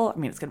pool. I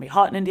mean, it's going to be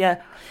hot in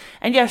India.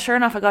 And yeah, sure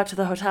enough, I got to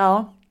the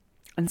hotel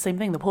and same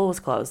thing. The pool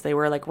was closed. They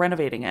were like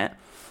renovating it,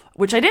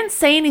 which I didn't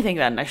say anything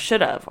then. I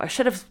should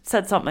have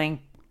said something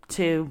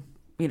to,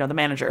 you know, the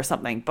manager or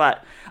something,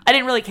 but I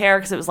didn't really care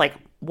because it was like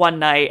one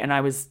night and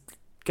I was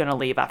going to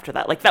leave after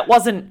that. Like that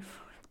wasn't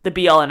the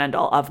be all and end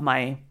all of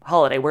my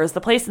holiday. Whereas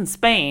the place in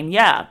Spain,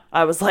 yeah,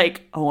 I was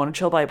like, I want to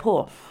chill by a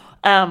pool.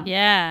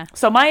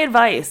 So my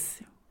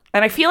advice,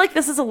 and I feel like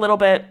this is a little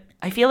bit,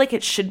 I feel like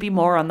it should be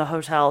more on the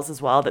hotels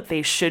as well, that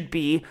they should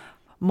be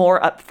more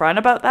upfront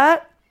about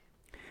that.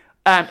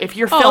 If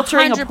you're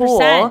filtering 100%. A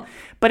pool,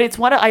 but it's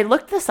what I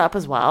looked this up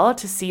as well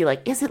to see,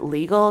 like, is it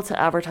legal to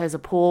advertise a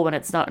pool when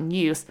it's not in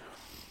use?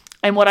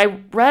 And what I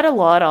read a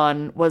lot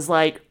on was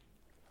like,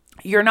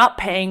 you're not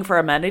paying for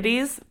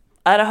amenities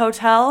at a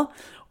hotel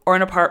or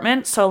an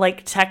apartment. So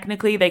like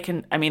technically they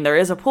can, I mean, there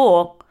is a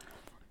pool.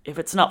 If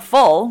it's not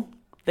full,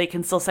 they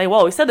can still say,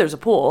 well, we said there's a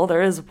pool.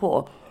 There is a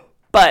pool.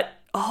 But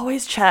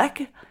always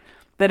check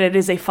that it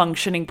is a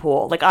functioning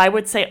pool. Like I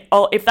would say,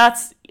 oh,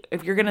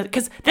 if you're going to,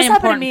 because this an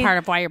happened to important me. Part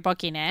of why you're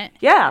booking it.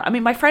 Yeah. I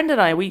mean, my friend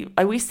and I,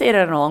 we stayed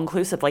at an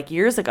all-inclusive like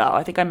years ago.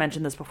 I think I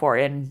mentioned this before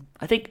in,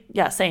 I think,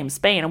 yeah, same,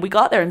 Spain. And we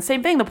got there and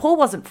same thing. The pool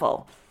wasn't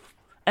full.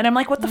 And I'm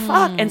like, what the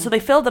fuck? And so they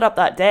filled it up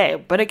that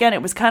day. But again,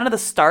 it was kind of the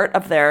start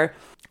of their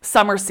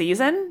summer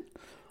season.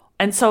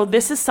 And so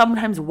this is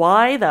sometimes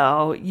why,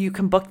 though, you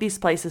can book these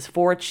places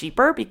for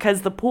cheaper,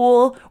 because the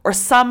pool or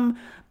some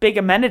big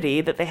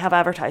amenity that they have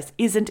advertised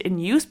isn't in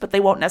use, but they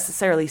won't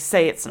necessarily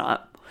say it's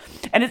not.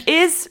 And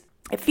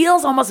it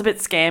feels almost a bit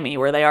scammy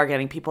where they are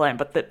getting people in.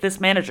 But this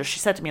manager, she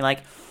said to me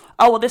like,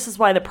 oh, well, this is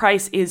why the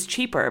price is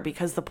cheaper,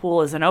 because the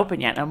pool isn't open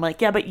yet. And I'm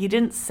like, yeah, but you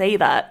didn't say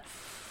that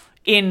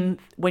when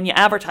you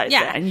advertise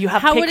it, and you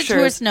have how pictures. Would a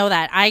tourist know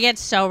that? I get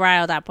so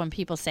riled up when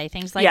people say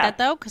things like that,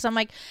 though, because I'm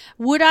like,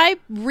 would I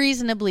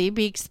reasonably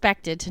be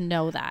expected to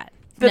know that?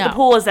 That the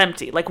pool is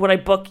empty. Like when I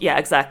book, yeah,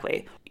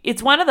 exactly.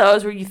 It's one of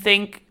those where you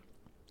think,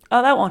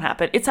 oh, that won't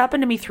happen. It's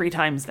happened to me 3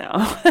 times now,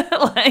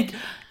 like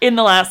in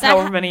the last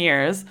however many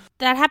years.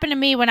 That happened to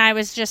me when I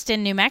was just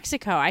in New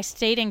Mexico. I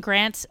stayed in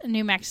Grants,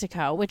 New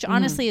Mexico, which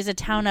honestly is a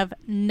town of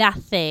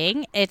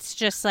nothing. It's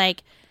just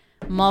like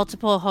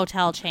multiple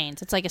hotel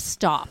chains. It's like a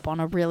stop on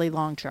a really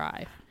long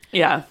drive.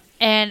 Yeah.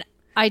 And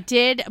I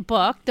did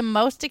book the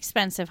most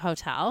expensive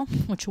hotel,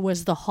 which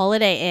was the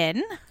Holiday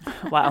Inn.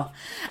 Wow.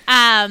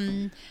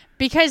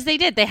 Because they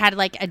had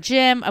like a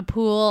gym, a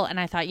pool, and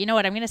I thought, you know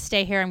what, I'm going to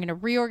stay here. I'm going to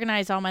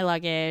reorganize all my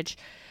luggage.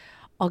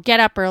 I'll get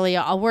up early.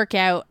 I'll work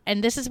out.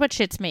 And this is what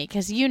shits me,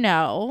 because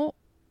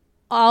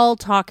I'll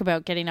talk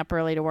about getting up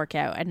early to work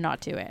out and not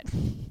do it.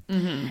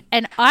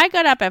 And I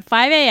got up at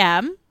 5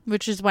 a.m.,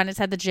 which is when it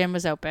said the gym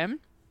was open.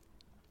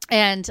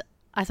 And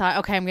I thought,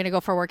 okay, I'm going to go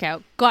for a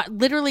workout.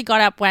 Literally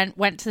got up,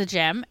 went to the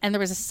gym, and there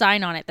was a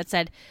sign on it that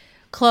said,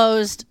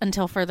 closed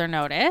until further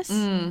notice.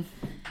 And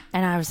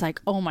I was like,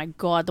 oh my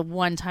God, the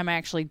one time I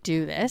actually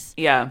do this.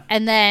 Yeah.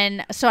 And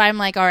then, so I'm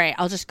like, all right,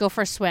 I'll just go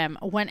for a swim.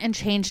 Went and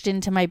changed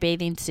into my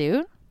bathing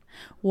suit,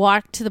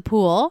 walked to the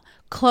pool,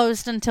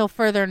 closed until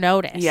further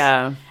notice.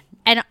 Yeah.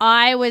 And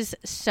I was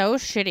so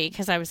shitty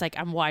because I was like,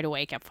 I'm wide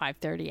awake at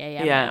 5:30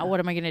 a.m. now. What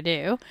am I going to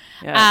do?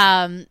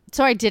 Yeah.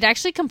 So I did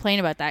actually complain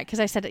about that because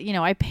I said,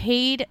 I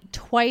paid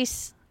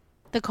twice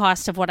the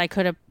cost of what I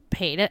could have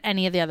paid at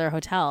any of the other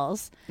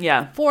hotels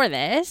for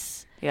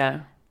this.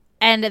 Yeah.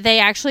 And they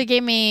actually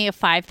gave me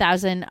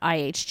 5,000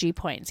 IHG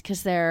points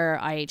because they're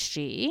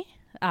IHG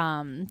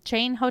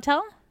chain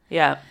hotel.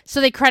 Yeah.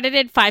 So they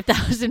credited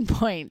 5,000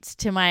 points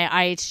to my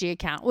IHG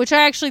account, which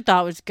I actually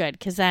thought was good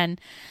because then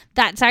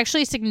that's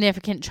actually a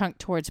significant chunk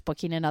towards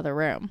booking another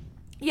room.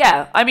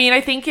 Yeah. I mean, I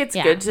think it's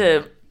good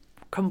to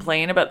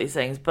complain about these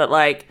things, but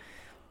I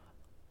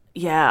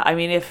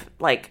mean, if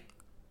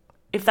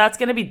that's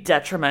going to be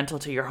detrimental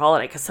to your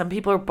holiday, because some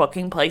people are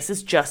booking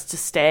places just to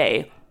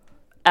stay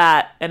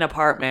at an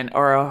apartment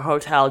or a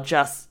hotel,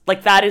 just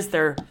that is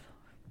their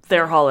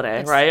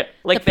holiday, right?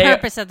 The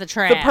purpose of the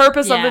trip. The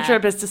purpose of the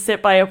trip is to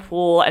sit by a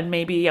pool and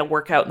maybe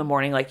work out in the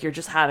morning. You're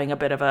just having a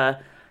bit of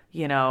a,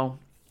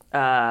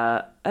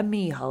 a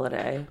me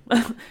holiday.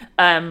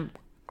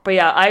 But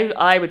yeah,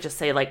 I would just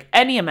say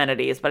any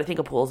amenities, but I think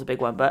a pool is a big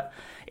one. But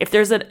if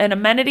there's an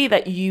amenity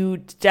that you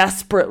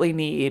desperately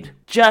need,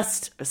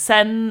 just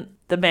send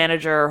the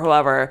manager or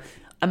whoever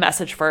a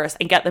message first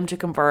and get them to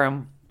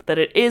confirm that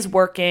it is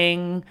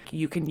working.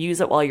 You can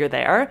use it while you're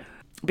there.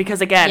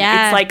 Because again,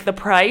 it's the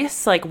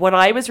price, what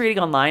I was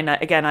reading online,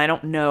 again, I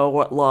don't know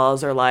what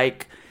laws are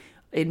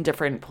in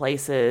different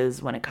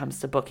places when it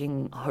comes to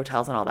booking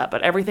hotels and all that.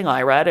 But everything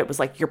I read, it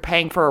was you're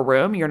paying for a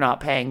room. You're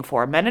not paying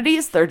for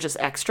amenities. They're just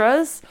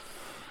extras.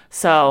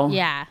 So.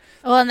 Yeah.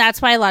 Well, and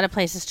that's why a lot of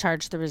places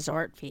charge the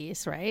resort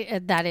fees,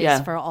 right? That is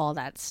for all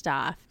that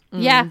stuff.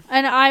 Mm-hmm. Yeah.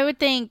 And I would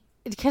think,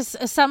 because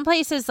some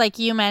places, like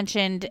you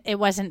mentioned, it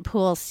wasn't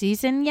pool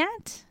season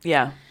yet.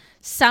 Yeah.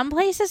 Some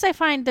places I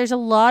find there's a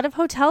lot of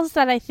hotels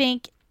that I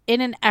think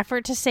in an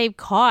effort to save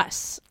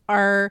costs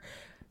are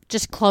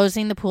just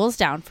closing the pools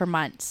down for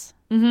months.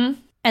 Mm-hmm.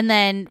 And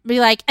then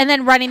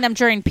running them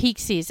during peak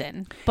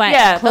season,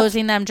 but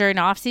closing them during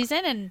off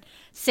season and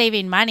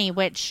saving money,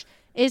 which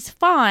is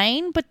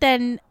fine, but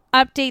then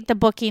update the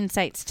booking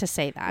sites to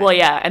say that. Well,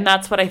 yeah. And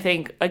that's what I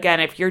think,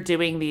 again, if you're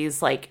doing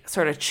these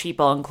sort of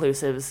cheap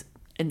all-inclusives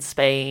in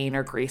Spain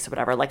or Greece or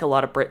whatever, a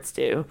lot of Brits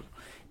do,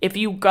 if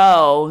you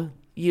go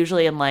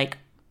usually in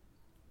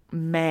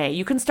May,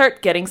 you can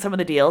start getting some of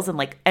the deals in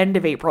end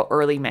of April,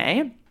 early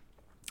May.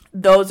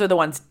 Those are the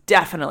ones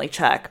definitely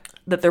check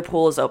that their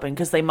pool is open,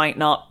 because they might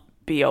not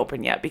be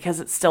open yet because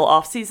it's still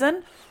off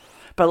season.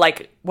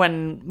 But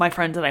when my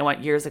friend and I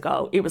went years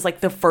ago, it was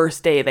the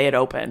first day they had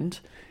opened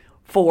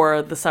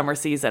for the summer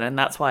season, and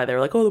that's why they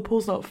were oh, the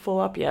pool's not full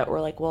up yet.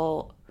 We're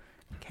well,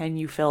 can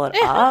you fill it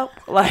up?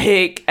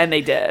 And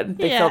they did.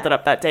 They filled it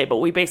up that day, but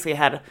we basically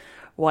had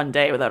one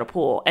day without a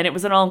pool, and it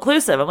was an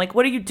all-inclusive. I'm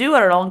what do you do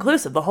at an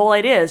all-inclusive? The whole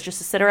idea is just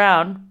to sit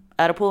around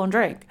at a pool and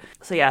drink.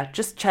 So yeah,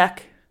 just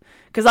check,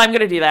 because I'm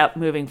going to do that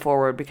moving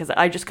forward, because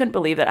I just couldn't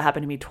believe that it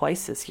happened to me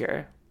twice this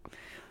year.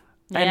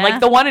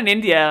 And the one in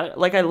India,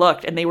 I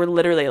looked, and they were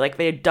literally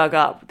they had dug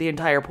up the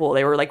entire pool.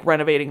 They were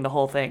renovating the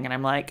whole thing, and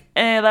I'm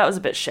that was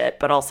a bit shit.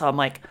 But also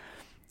I'm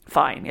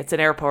fine, it's an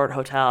airport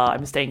hotel.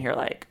 I'm staying here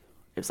it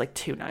was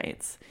 2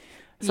 nights.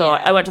 So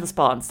I went to the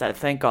spa instead.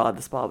 Thank God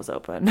the spa was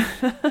open.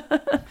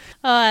 Oh,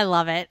 I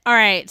love it. All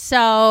right.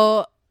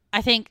 So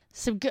I think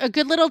a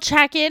good little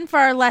check-in for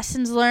our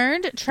lessons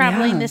learned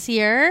traveling this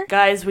year.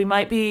 Guys, we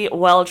might be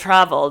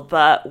well-traveled,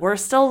 but we're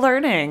still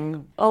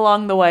learning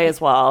along the way as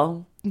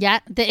well. Yeah.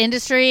 The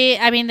industry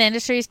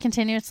is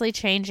continuously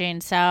changing.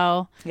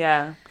 So.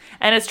 Yeah.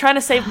 And it's trying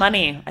to save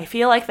money. I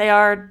feel they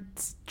are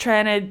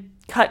trying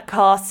to cut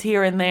costs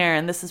here and there.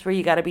 And this is where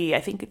you got to be, I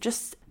think,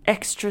 just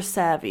extra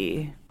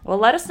savvy. Well,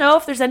 let us know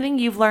if there's anything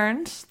you've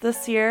learned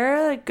this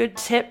year, good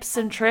tips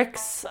and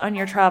tricks on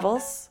your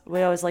travels.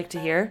 We always like to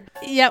hear.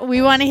 Yeah,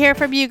 we want to hear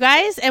from you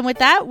guys. And with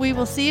that, we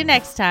will see you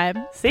next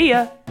time. See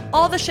ya.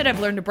 All the Shit I've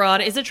Learned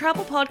Abroad is a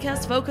travel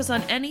podcast focused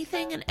on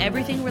anything and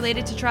everything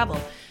related to travel.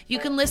 You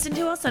can listen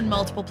to us on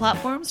multiple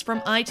platforms, from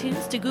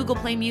iTunes to Google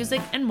Play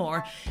Music and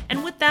more.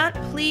 And with that,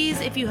 please,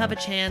 if you have a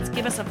chance,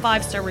 give us a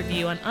 5-star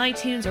review on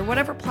iTunes or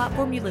whatever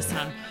platform you listen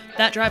on.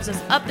 That drives us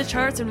up the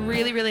charts and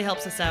really, really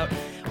helps us out.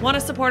 Want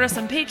to support us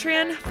on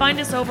Patreon? Find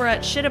us over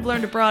at Shit I've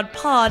Learned Abroad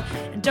Pod,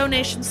 and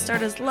donations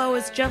start as low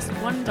as just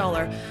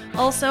 $1.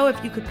 Also,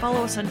 if you could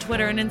follow us on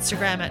Twitter and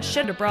Instagram at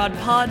Shit Abroad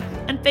Pod,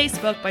 and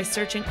Facebook by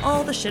searching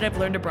All the Shit I've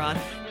Learned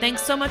Abroad.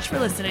 Thanks so much for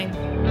listening.